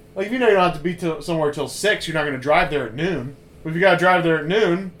 Like if you don't have to be somewhere till 6, you're not going to drive there at noon. But if you got to drive there at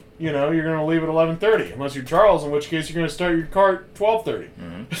noon, you're going to leave at 11:30, unless you're Charles, in which case you're going to start your car at 12:30.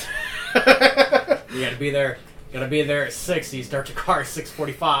 Mm-hmm. You gotta be there. Gotta be there at 6. You start your car at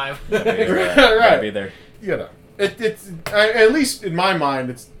 6:45. Right. Be there. It's at least in my mind,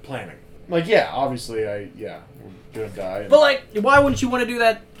 it's planning. Like, yeah, obviously, we're gonna die. But like, why wouldn't you want to do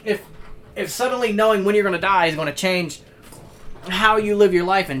that if suddenly knowing when you're gonna die is going to change how you live your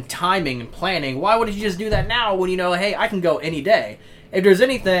life and timing and planning? Why wouldn't you just do that now when you know, hey, I can go any day? If there's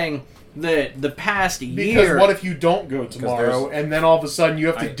anything the past Because year. what if you don't go tomorrow, there's- and then all of a sudden you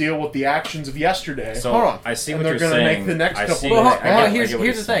have to I- deal with the actions of yesterday? So Hold on. I see And what they're you're gonna saying. make the next I couple see days. what- Well, I hold on, get here's what the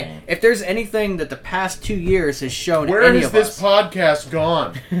you're thing. saying. If there's anything that the past 2 years has shown Where any is of this us, podcast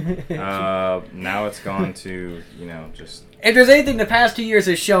gone? Now it's gone to just if there's anything the past 2 years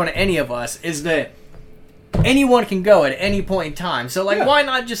has shown any of us, is that anyone can go at any point in time. So, like, Yeah. why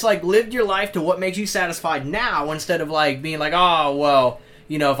not just, like, live your life to what makes you satisfied now instead of, like, being like, oh, well,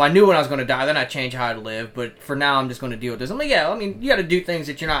 you know, if I knew when I was going to die, then I'd change how I live. But for now, I'm just going to deal with this. I'm like, yeah, I mean, you got to do things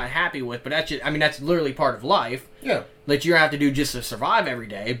that you're not happy with. But that's just, I mean, that's literally part of life Yeah. that you have to do just to survive every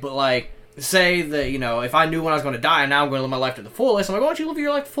day. But, like, say that, you know, if I knew when I was going to die and now I'm going to live my life to the fullest, I'm like, why don't you live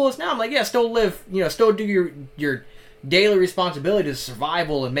your life to the fullest now? I'm like, yeah, still live, you know, still do your daily responsibility to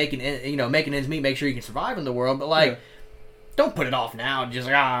survival and making ends meet, make sure you can survive in the world. But, like, don't put it off now. Just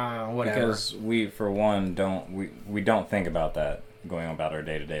like, whatever. because we, for one, we don't think about that going about our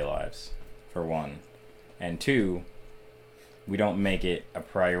day-to-day lives, for one, and two, we don't make it a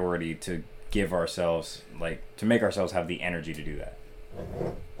priority to give ourselves to make ourselves have the energy to do that.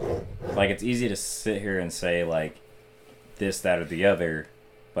 Like, it's easy to sit here and say like this, that, or the other,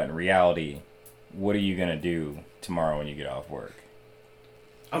 but in reality, what are you gonna do tomorrow when you get off work?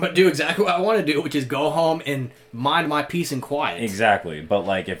 I'm going to do exactly what I want to do, which is go home and mind my peace and quiet. Exactly. But,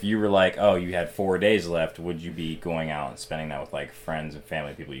 like, if you were like, oh, you had 4 days left, would you be going out and spending that with, like, friends and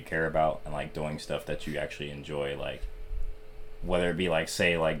family, people you care about, and, like, doing stuff that you actually enjoy, like, whether it be, like,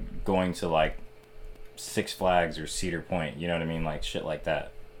 say, like, going to, like, Six Flags or Cedar Point, you know what I mean? Like, shit like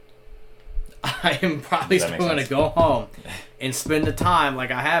that. I am probably Does still that make going to sense? go home and spend the time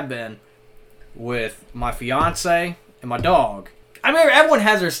like I have been with my fiance and my dog. I mean, everyone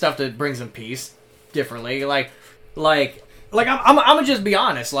has their stuff that brings them peace differently. Like I'm gonna just be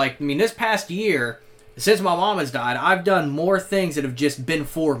honest. Like, I mean, this past year, since my mom has died, I've done more things that have just been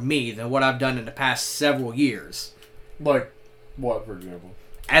for me than what I've done in the past several years. Like, what, for example?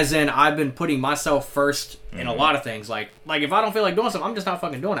 As in, I've been putting myself first in a lot of things. Like if I don't feel like doing something, I'm just not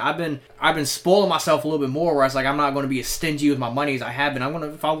fucking doing it. I've been spoiling myself a little bit more. Where it's like I'm not going to be as stingy with my money as I have been.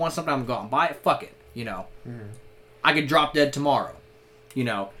 If I want something, I'm going to buy it. Fuck it. You know, I could drop dead tomorrow. You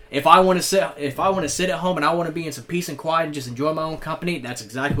know, if I want to sit at home and I want to be in some peace and quiet and just enjoy my own company, that's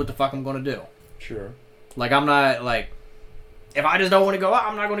exactly what the fuck I'm going to do. Sure. Like, I'm not like, if I just don't want to go out,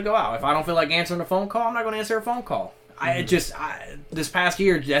 I'm not going to go out. If I don't feel like answering a phone call, I'm not going to answer a phone call. This past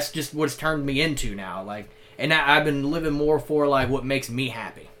year, that's just what's turned me into now. Like, and I've been living more for like what makes me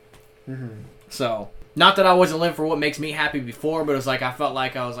happy. So, not that I wasn't living for what makes me happy before, but it was like I felt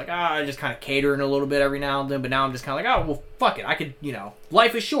like I was like, I just kind of catering a little bit every now and then. But now I'm just kind of like, well, fuck it. I could,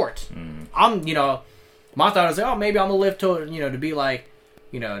 life is short. I'm, my thought is like, maybe I'm gonna live to, to be like,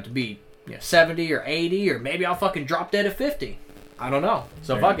 to be 70 or 80, or maybe I'll fucking drop dead at 50. I don't know.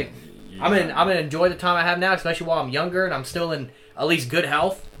 So fuck it. I'm gonna enjoy the time I have now, especially while I'm younger and I'm still in at least good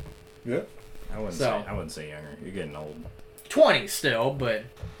health. Yeah. I wouldn't say younger. You're getting old. 20 still, but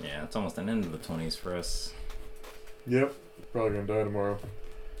Yeah, it's almost an end of the 20s for us. Yep. Probably gonna die tomorrow.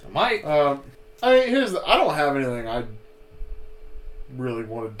 I might. I mean, I don't have anything I really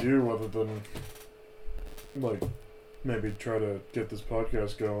want to do other than, like, maybe try to get this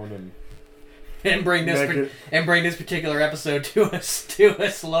podcast going and And bring make it. this particular episode to a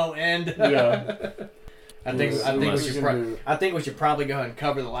slow end. Yeah. I think we should probably go ahead and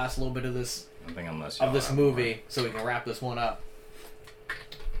cover the last little bit of this I think unless movie so we can wrap this one up.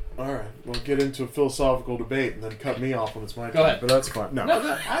 All right, we'll get into a philosophical debate and then cut me off when it's my turn. ahead. But that's fine. No.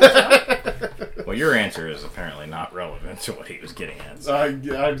 Well, your answer is apparently not relevant to what he was getting at. So.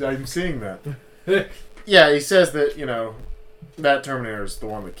 I'm seeing that. Yeah, he says that, that Terminator is the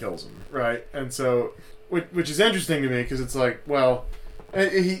one that kills him, right? And so, which is interesting to me because it's like, well,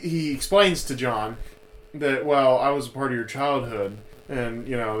 he explains to John that, well, I was a part of your childhood, and,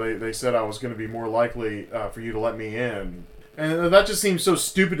 they said I was going to be more likely for you to let me in. And that just seems so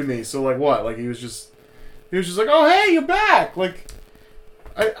stupid to me. So, like, what? Like, he was just like, oh, hey, you're back! Like,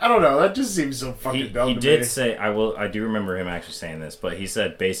 I don't know. That just seems so fucking dumb to me. He did say, I do remember him actually saying this, but he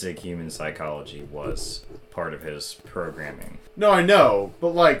said basic human psychology was part of his programming. No, I know,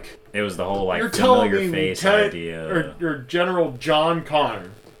 but, like... It was the whole, like, You're telling familiar me face Lieutenant idea. or General John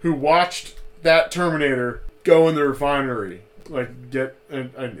Connor, who watched that Terminator go in the refinery, like, get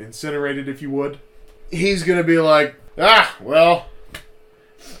incinerated, if you would, he's gonna be like, well,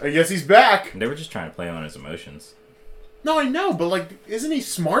 I guess he's back. They were just trying to play on his emotions. No, I know, but, like, isn't he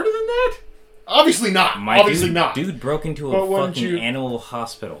smarter than that? Obviously not. Obviously not. Dude broke into But a wouldn't fucking you- animal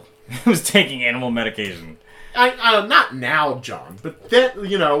hospital. He was taking animal medication. I not now, John, but then,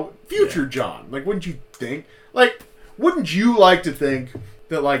 future John. Like, wouldn't you think? Like, wouldn't you like to think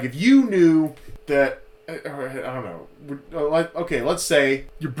that like if you knew that I don't know, like okay, let's say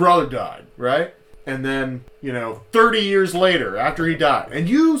your brother died, right? And then 30 years later, after he died, and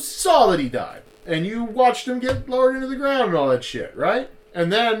you saw that he died, and you watched him get lowered into the ground and all that shit, right?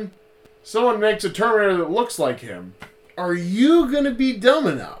 And then someone makes a Terminator that looks like him. Are you gonna be dumb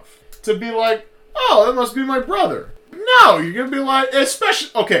enough to be like, oh, that must be my brother? No, you're gonna be like,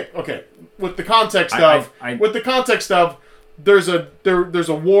 especially okay. With the context of there's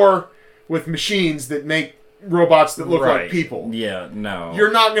a war with machines that make robots that look like people. Yeah, no.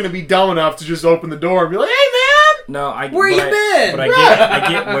 You're not gonna be dumb enough to just open the door and be like, hey man, no, where you been? But I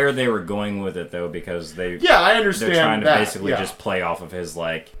get where they were going with it though, because I understand. They're trying to basically just play off of his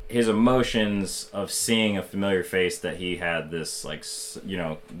emotions of seeing a familiar face that he had this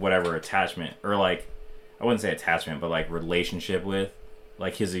whatever attachment, or like I wouldn't say attachment, but like relationship with,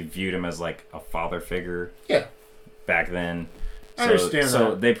 like he viewed him as like a father figure. Yeah. Back then. I understand that.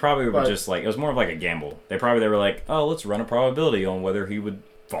 So they probably were just like, it was more of like a gamble. They were like, oh, let's run a probability on whether he would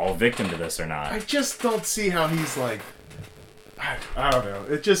fall victim to this or not. I just don't see how he's like, I don't know.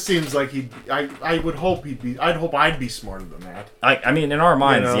 It just seems like I would hope I'd be smarter than that. I mean, in our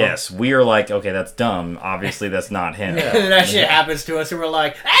minds, yes, we are like, okay, that's dumb. Obviously, that's not him. That shit happens to us, and we're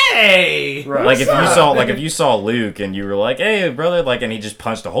like, hey! Right. Like if you saw Luke and you were like, hey, brother, like, and he just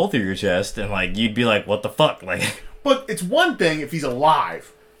punched a hole through your chest, and like you'd be like, what the fuck, like. But it's one thing if he's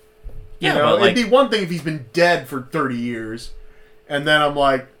alive. Yeah, but like, it'd be one thing if he's been dead for 30 years, and then I'm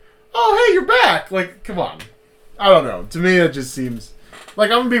like, oh, hey, you're back. Like, come on. I don't know. To me, it just seems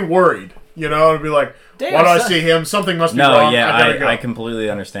like I'm gonna be worried. I'd be like, why do I see him? Something must be wrong. Yeah, I gotta go. I completely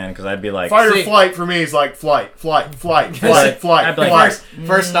understand, because I'd be like, fight or flight for me is like flight. I'd be like,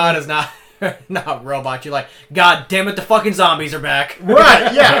 first thought is not robot. You're like, God damn it, the fucking zombies are back.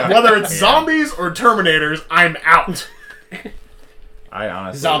 Right? Yeah. Whether it's zombies or Terminators, I'm out. I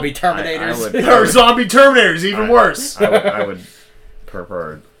honestly zombie Terminators or zombie Terminators, even worse. I would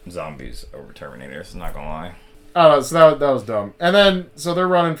prefer zombies over Terminators. Not gonna lie. Oh, so that was dumb. And then, so they're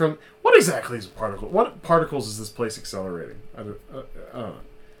running from... What exactly is a particle? What particles is this place accelerating? I don't know.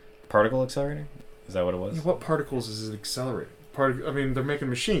 Particle accelerator? Is that what it was? Yeah, what particles is it accelerating? I mean, they're making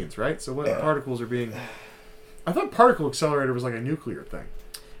machines, right? So what particles are being... I thought particle accelerator was like a nuclear thing.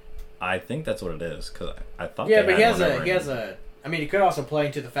 I think that's what it is, because I thought but he has a... I mean, he could also play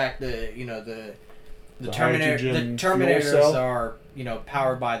into the fact that, the Terminators are,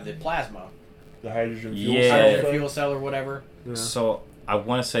 powered by the plasma. The hydrogen fuel cell or whatever. Yeah. So I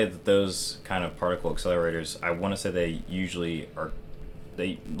want to say that those kind of particle accelerators, I want to say they usually are,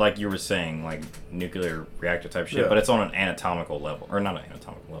 like you were saying, like nuclear reactor type shit, but it's on an anatomical level, or not an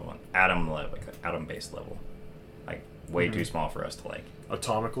anatomical level, an atom level, like an atom-based level, like way too small for us to like.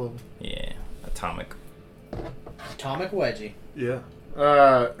 Atomic level. Yeah, atomic wedgie. Yeah.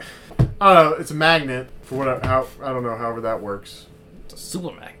 I don't know. It's a magnet for I don't know. However that works. It's a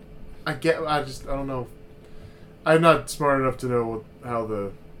super magnet. I don't know. I'm not smart enough to know how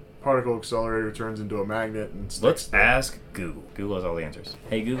the particle accelerator turns into a magnet and sticks. Let's ask Google. Google has all the answers.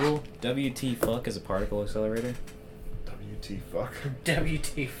 Hey Google, WT fuck is a particle accelerator? WT fuck?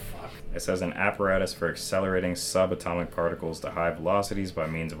 WT fuck. It says an apparatus for accelerating subatomic particles to high velocities by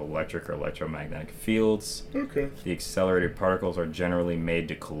means of electric or electromagnetic fields. Okay. The accelerated particles are generally made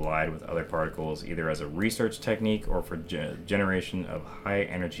to collide with other particles, either as a research technique or for generation of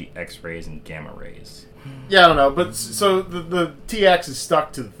high-energy X-rays and gamma rays. Yeah, I don't know, but so the TX is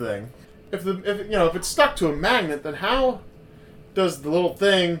stuck to the thing. If it's stuck to a magnet, then how does the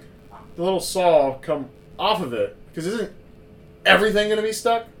little saw come off of it? Because isn't everything going to be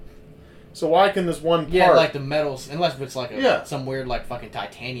stuck? So why can this one part... Yeah, like the metals, unless it's like some weird like fucking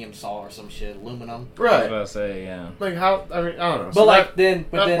titanium saw or some shit, aluminum. Right. I was about to say, yeah. Like how, I mean, I don't know. But so like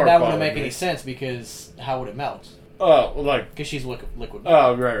that wouldn't make any sense, because how would it melt? Oh, like... Because she's liquid metal.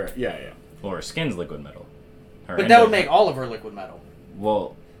 Oh, right, yeah. Well, her skin's liquid metal. But that would make all of her liquid metal.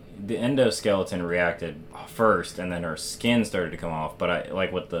 Well, the endoskeleton reacted first, and then her skin started to come off. But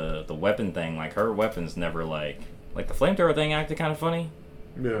with the weapon thing, like her weapons never like the flamethrower thing acted kind of funny.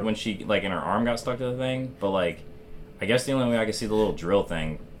 Yeah. When she and her arm got stuck to the thing, but like, I guess the only way I could see the little drill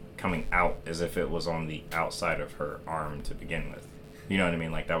thing coming out is if it was on the outside of her arm to begin with. You know what I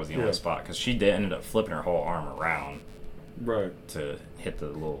mean? Like that was the only spot, because she ended up flipping her whole arm around, right, to hit the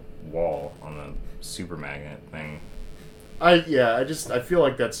little wall on the super magnet thing. I feel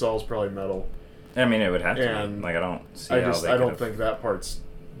like that saw is probably metal. I mean, it would have to be. Like, I don't see how they I don't think that part's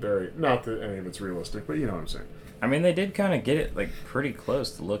very... Not that any of it's realistic, but you know what I'm saying. I mean, they did kind of get it, like, pretty close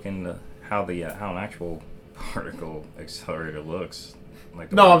to looking to how an actual particle accelerator looks.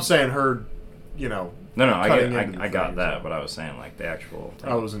 Like, I'm saying her you know. No, cutting into the I got frames. that, but I was saying like the actual.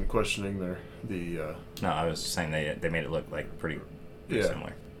 I wasn't questioning the. No, I was saying they made it look like pretty Yeah.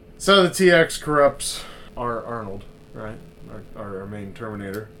 similar. So the TX corrupts Arnold, right? Our main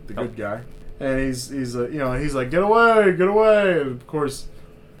Terminator, the good guy, and he's like get away, and of course,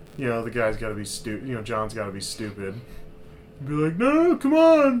 the guy's got to be stupid. John's got to be stupid. Be like, no, come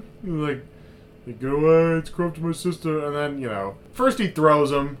on, and like get away, it's corrupted my sister, and then first he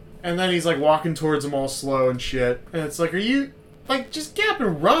throws him, and then he's like walking towards him all slow and shit, and it's like, are you like just get up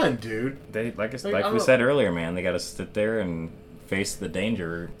and run, dude? They like we said earlier, man. They got to sit there and face the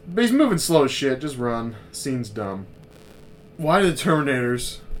danger. But he's moving slow as shit. Just run. Scene's dumb. Why do the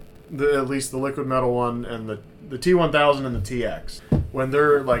Terminators, at least the liquid metal one and the T-1000 and the TX, when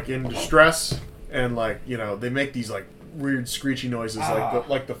they're like in distress and like they make these like weird screechy noises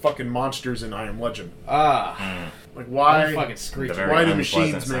like the fucking monsters in I Am Legend. Like why? Fucking screeching. Why do machines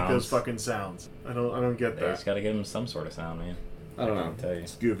unpleasant make those sounds. fucking sounds? I don't get They that. just got to give them some sort of sound, man. I don't know. can't tell you.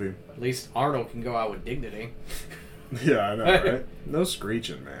 It's goofy. At least Arnold can go out with dignity. Yeah, I know, right? No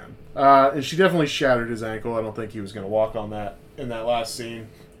screeching, man. And she definitely shattered his ankle. I don't think he was going to walk on that in that last scene.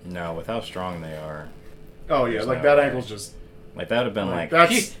 No, with how strong they are, Oh, yeah, There's like no that way. ankle's just... like that would have been like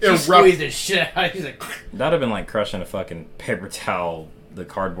that's He erupt. squeezed his shit out. He's like, that would have been like crushing a fucking paper towel, the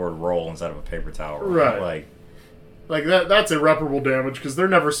cardboard roll instead of a paper towel roll. Right. Like that's irreparable damage because they're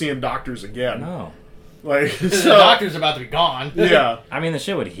never seeing doctors again. No, Like, the so, doctor's about to be gone. yeah. I mean the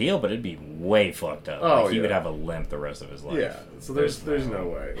shit would heal, but it'd be way fucked up. Oh, Like, he yeah. would have a limp the rest of his life. Yeah, so there's no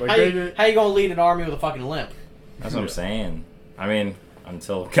way. Like How they you, did, how you gonna lead an army with a fucking limp? That's what I'm saying. I mean,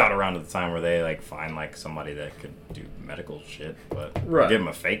 until it got around to the time where they like find like somebody that could do medical shit, but Right. give him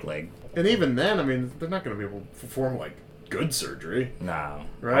a fake leg. and even then, I mean, they're not going to be able to perform like good surgery. No,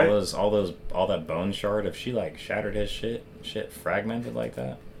 Right? all that bone shard. If she like shattered his shit fragmented like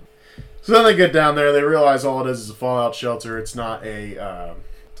that. So then they get down there. They realize all it is a fallout shelter. It's not a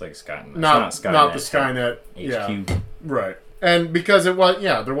It's like Skynet. not Skynet. the Skynet. HQ. Yeah, right. And because there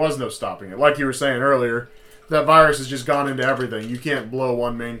was no stopping it. Like you were saying earlier, that virus has just gone into everything. You can't blow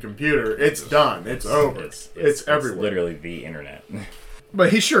one main computer. It's done. It's over. It's everywhere. Literally the internet.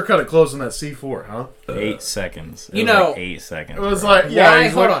 But he sure cut it close on that C4, huh? 8 seconds. It You was know- like 8 seconds. It was bro. like, yeah. Why?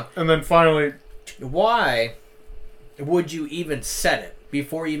 he's Hold like- on. And then finally, Why would you even set it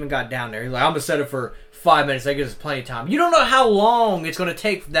before you even got down there? He's like, I'm gonna set it for 5 minutes. That gives us plenty of time. You don't know how long it's gonna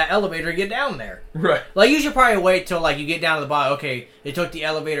take for that elevator to get down there. right. Like, you should probably wait till like you get down to the bottom. Okay, it took the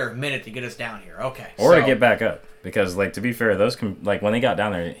elevator a minute to get us down here. Okay, Or to so- get back up. Because, like, to be fair, like, when they got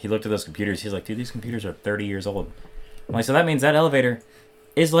down there, he looked at those computers. He's like, dude, these computers are 30 years old. I'm like, so that means that elevator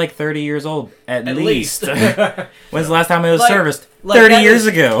is, like, 30 years old at least. When's the last time it was serviced? 30 that years is-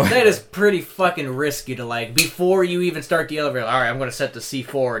 ago. That is pretty fucking risky to, like, before you even start the elevator, all right, I'm going to set the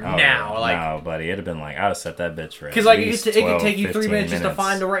C4 Oh, now. Like, no, buddy. It'd have been like, I'd have set that bitch for because like it least could 12, take you 3 15 minutes just to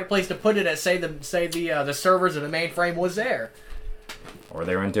find the right place to put it at say the servers and the mainframe was there. Or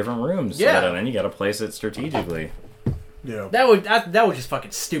they were in different rooms. Yeah. So then you got to place it strategically. Yeah. That was just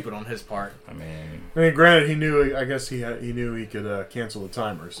fucking stupid on his part. I mean, I mean, granted, he knew. I guess he knew he could cancel the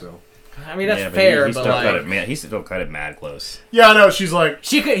timer. So I mean that's yeah, but fair, he but still cut like it, man. He still cut it mad close. yeah, I know. She's like,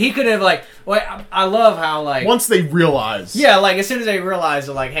 he could have like wait. I love how like once they realize, yeah, like as soon as they realized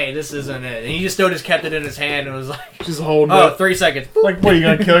that like hey this isn't it, and he just still just kept it in his hand and was like she's holding oh it. 3 seconds. Like, what, you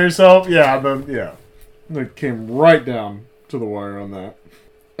gonna kill yourself? Yeah, then yeah, they came right down to the wire on that.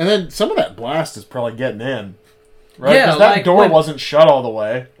 And then some of that blast is probably getting in, right? Yeah, Because that like door when- wasn't shut all the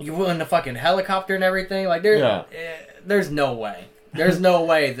way. You were in the fucking helicopter and everything. Like Yeah. there's no way. There's no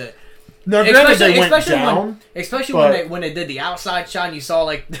way that. Now, granted, they went Especially down. when they did the outside shot and you saw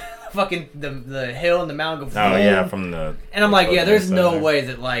like fucking the hill and the mountain go Oh, yeah, boom. from the... And I'm like, yeah, there's no there. way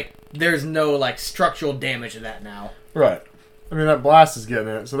that like there's no like structural damage to that now. Right. I mean, that blast is getting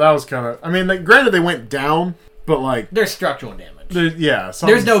it. So that was kind of. I mean, granted, they went down, but like, There's structural damage. yeah,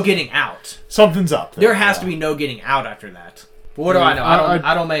 There's no getting out. something's up. There has to be no getting out after that. But what do I know?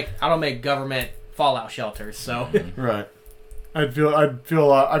 I don't make government fallout shelters. So Right. I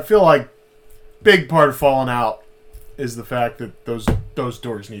feel like big part of falling out is the fact that those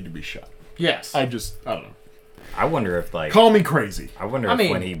doors need to be shut. yes, I don't know. I wonder if, like... Call me crazy. I wonder I if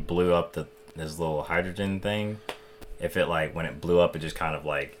mean- when he blew up his little hydrogen thing, if it, like, when it blew up, it just kind of,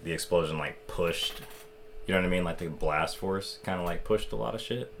 like, the explosion, like, pushed... You know what I mean? Like, the blast force kind of, like, pushed a lot of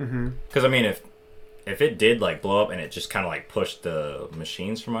shit. Mm-hmm. Because, I mean, if it did, like, blow up and it just kind of, like, pushed the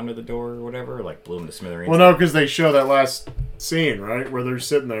machines from under the door or whatever, like, blew them to smithereens. Well, no, because they show that last scene, right, where they're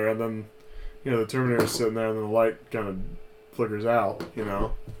sitting there, and then the Terminator's sitting there, and then the light kind of flickers out.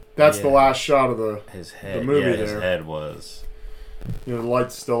 That's the Yeah. last shot of the. His head, movie yeah, his there. head was... the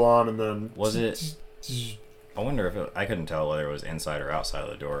light's still on, and then Was it? I wonder if I couldn't tell whether it was inside or outside of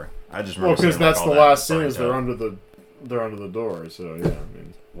the door. I just Well, remember. because seeing, like, that's all the that last scene. signs Is they're up. under the door. So yeah, I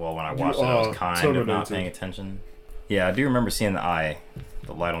mean, Well, when I watched it, I was kind of not paying attention. Yeah, I do remember seeing the light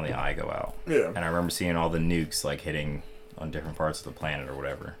on the eye go out. yeah. And I remember seeing all the nukes like hitting on different parts of the planet or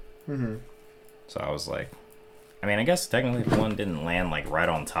whatever. Mm-hmm. So I was like, I mean, I guess technically if one didn't land like right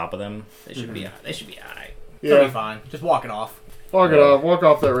on top of them, They should be. They should be alright. Yeah. They'll be fine. Just walk it off. Walk it off. Walk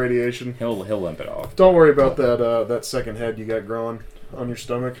off that radiation. he'll limp it off. Don't worry about that second head you got growing on your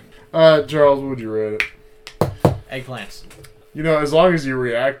stomach. Charles, what would you rate it? Eggplants. As long as you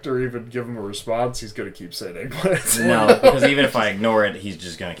react or even give him a response, he's gonna keep saying eggplants. No, because even if I ignore it, he's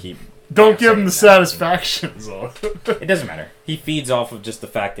just gonna keep. Don't give him the saying that. satisfaction, though. It doesn't matter. He feeds off of just the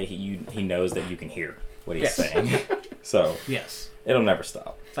fact that he knows that you can hear what he's Yes. saying. So Yes. it'll never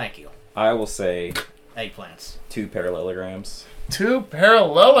stop. Thank you. I will say Eggplants. 2 parallelograms. 2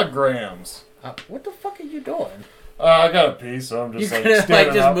 parallelograms. What the fuck are you doing? I got a pee, so I'm You just couldn't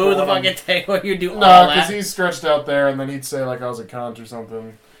standing just up move the when I'm- fucking table. You do all No, that. because he's stretched out there, and then he'd say like I was a cunt or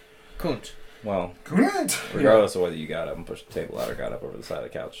something. Kunt. Well, Cunt. regardless of whether you got up and pushed the table out or got up over the side of the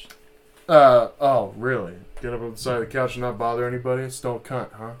couch. Oh, really? Get up on the side of the couch and not bother anybody? It's still a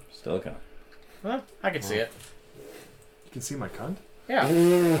cunt, huh? Still a cunt. Well, I can see it. You can see my cunt? Yeah.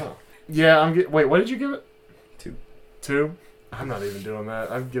 Oh. Yeah, Wait, what did you give it? 2. 2? I'm not even doing that.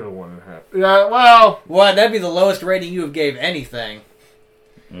 I'd give it 1.5. Yeah, well... What? That'd be the lowest rating you have gave anything.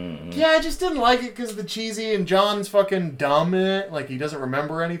 Mm-hmm. Yeah, I just didn't like it because of the cheesy and John's fucking dumb in it. Like, he doesn't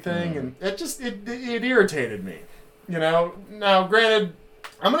remember anything, and it irritated me. Now, granted,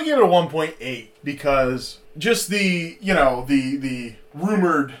 I'm going to give it a 1.8 because just the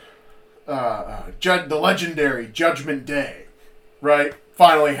rumored, the legendary Judgment Day, right,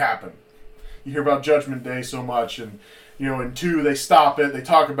 finally happened. You hear about Judgment Day so much, and, in 2, they stop it, they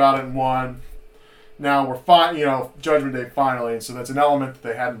talk about it in 1. Now we're fine, Judgment Day finally, and so that's an element that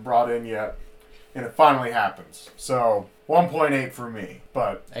they hadn't brought in yet, and it finally happens. So 1.8 for me,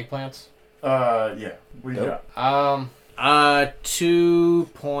 but Eggplants. yeah, we Nope. got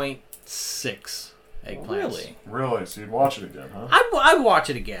 2.6 eggplants. really. So you'd watch it again, huh? I'd watch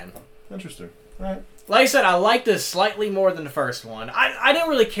it again. Interesting. All right. Like I said, I liked this slightly more than the first one. I didn't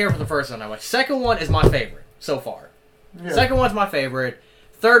really care for the first one that much. Second one is my favorite so far. Yeah. Second one's my favorite.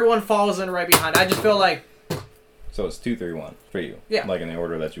 Third one falls in right behind. I just feel like So it's 2, 3, 1 for you. Yeah. Like in the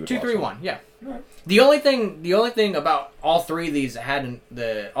order that you would. 2, watch 3, them. 1. Yeah. Right. The only thing about all three of these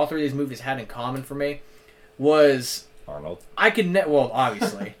all three of these movies had in common for me was Arnold.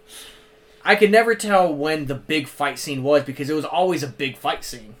 obviously I could never tell when the big fight scene was because it was always a big fight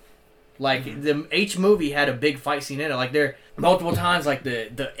scene. Like each movie had a big fight scene in it. Like there multiple times, like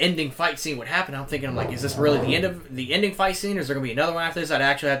the ending fight scene would happen. I'm thinking, is this really the ending fight scene, or is there gonna be another one after this? I'd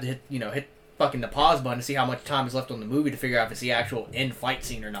actually have to hit fucking the pause button to see how much time is left on the movie to figure out if it's the actual end fight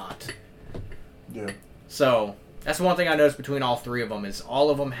scene or not. Yeah. So that's one thing I noticed between all three of them is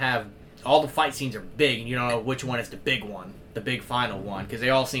all of them have all the fight scenes are big, and you don't know which one is the big one, the big final one, because they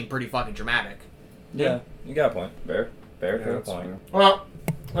all seem pretty fucking dramatic. Yeah, you got a point. Fair That's point. fair. Well,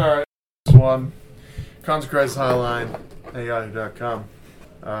 all right. This one, Consequence Highline at yahoo.com.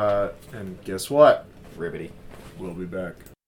 And guess what? Ribbity. We'll be back.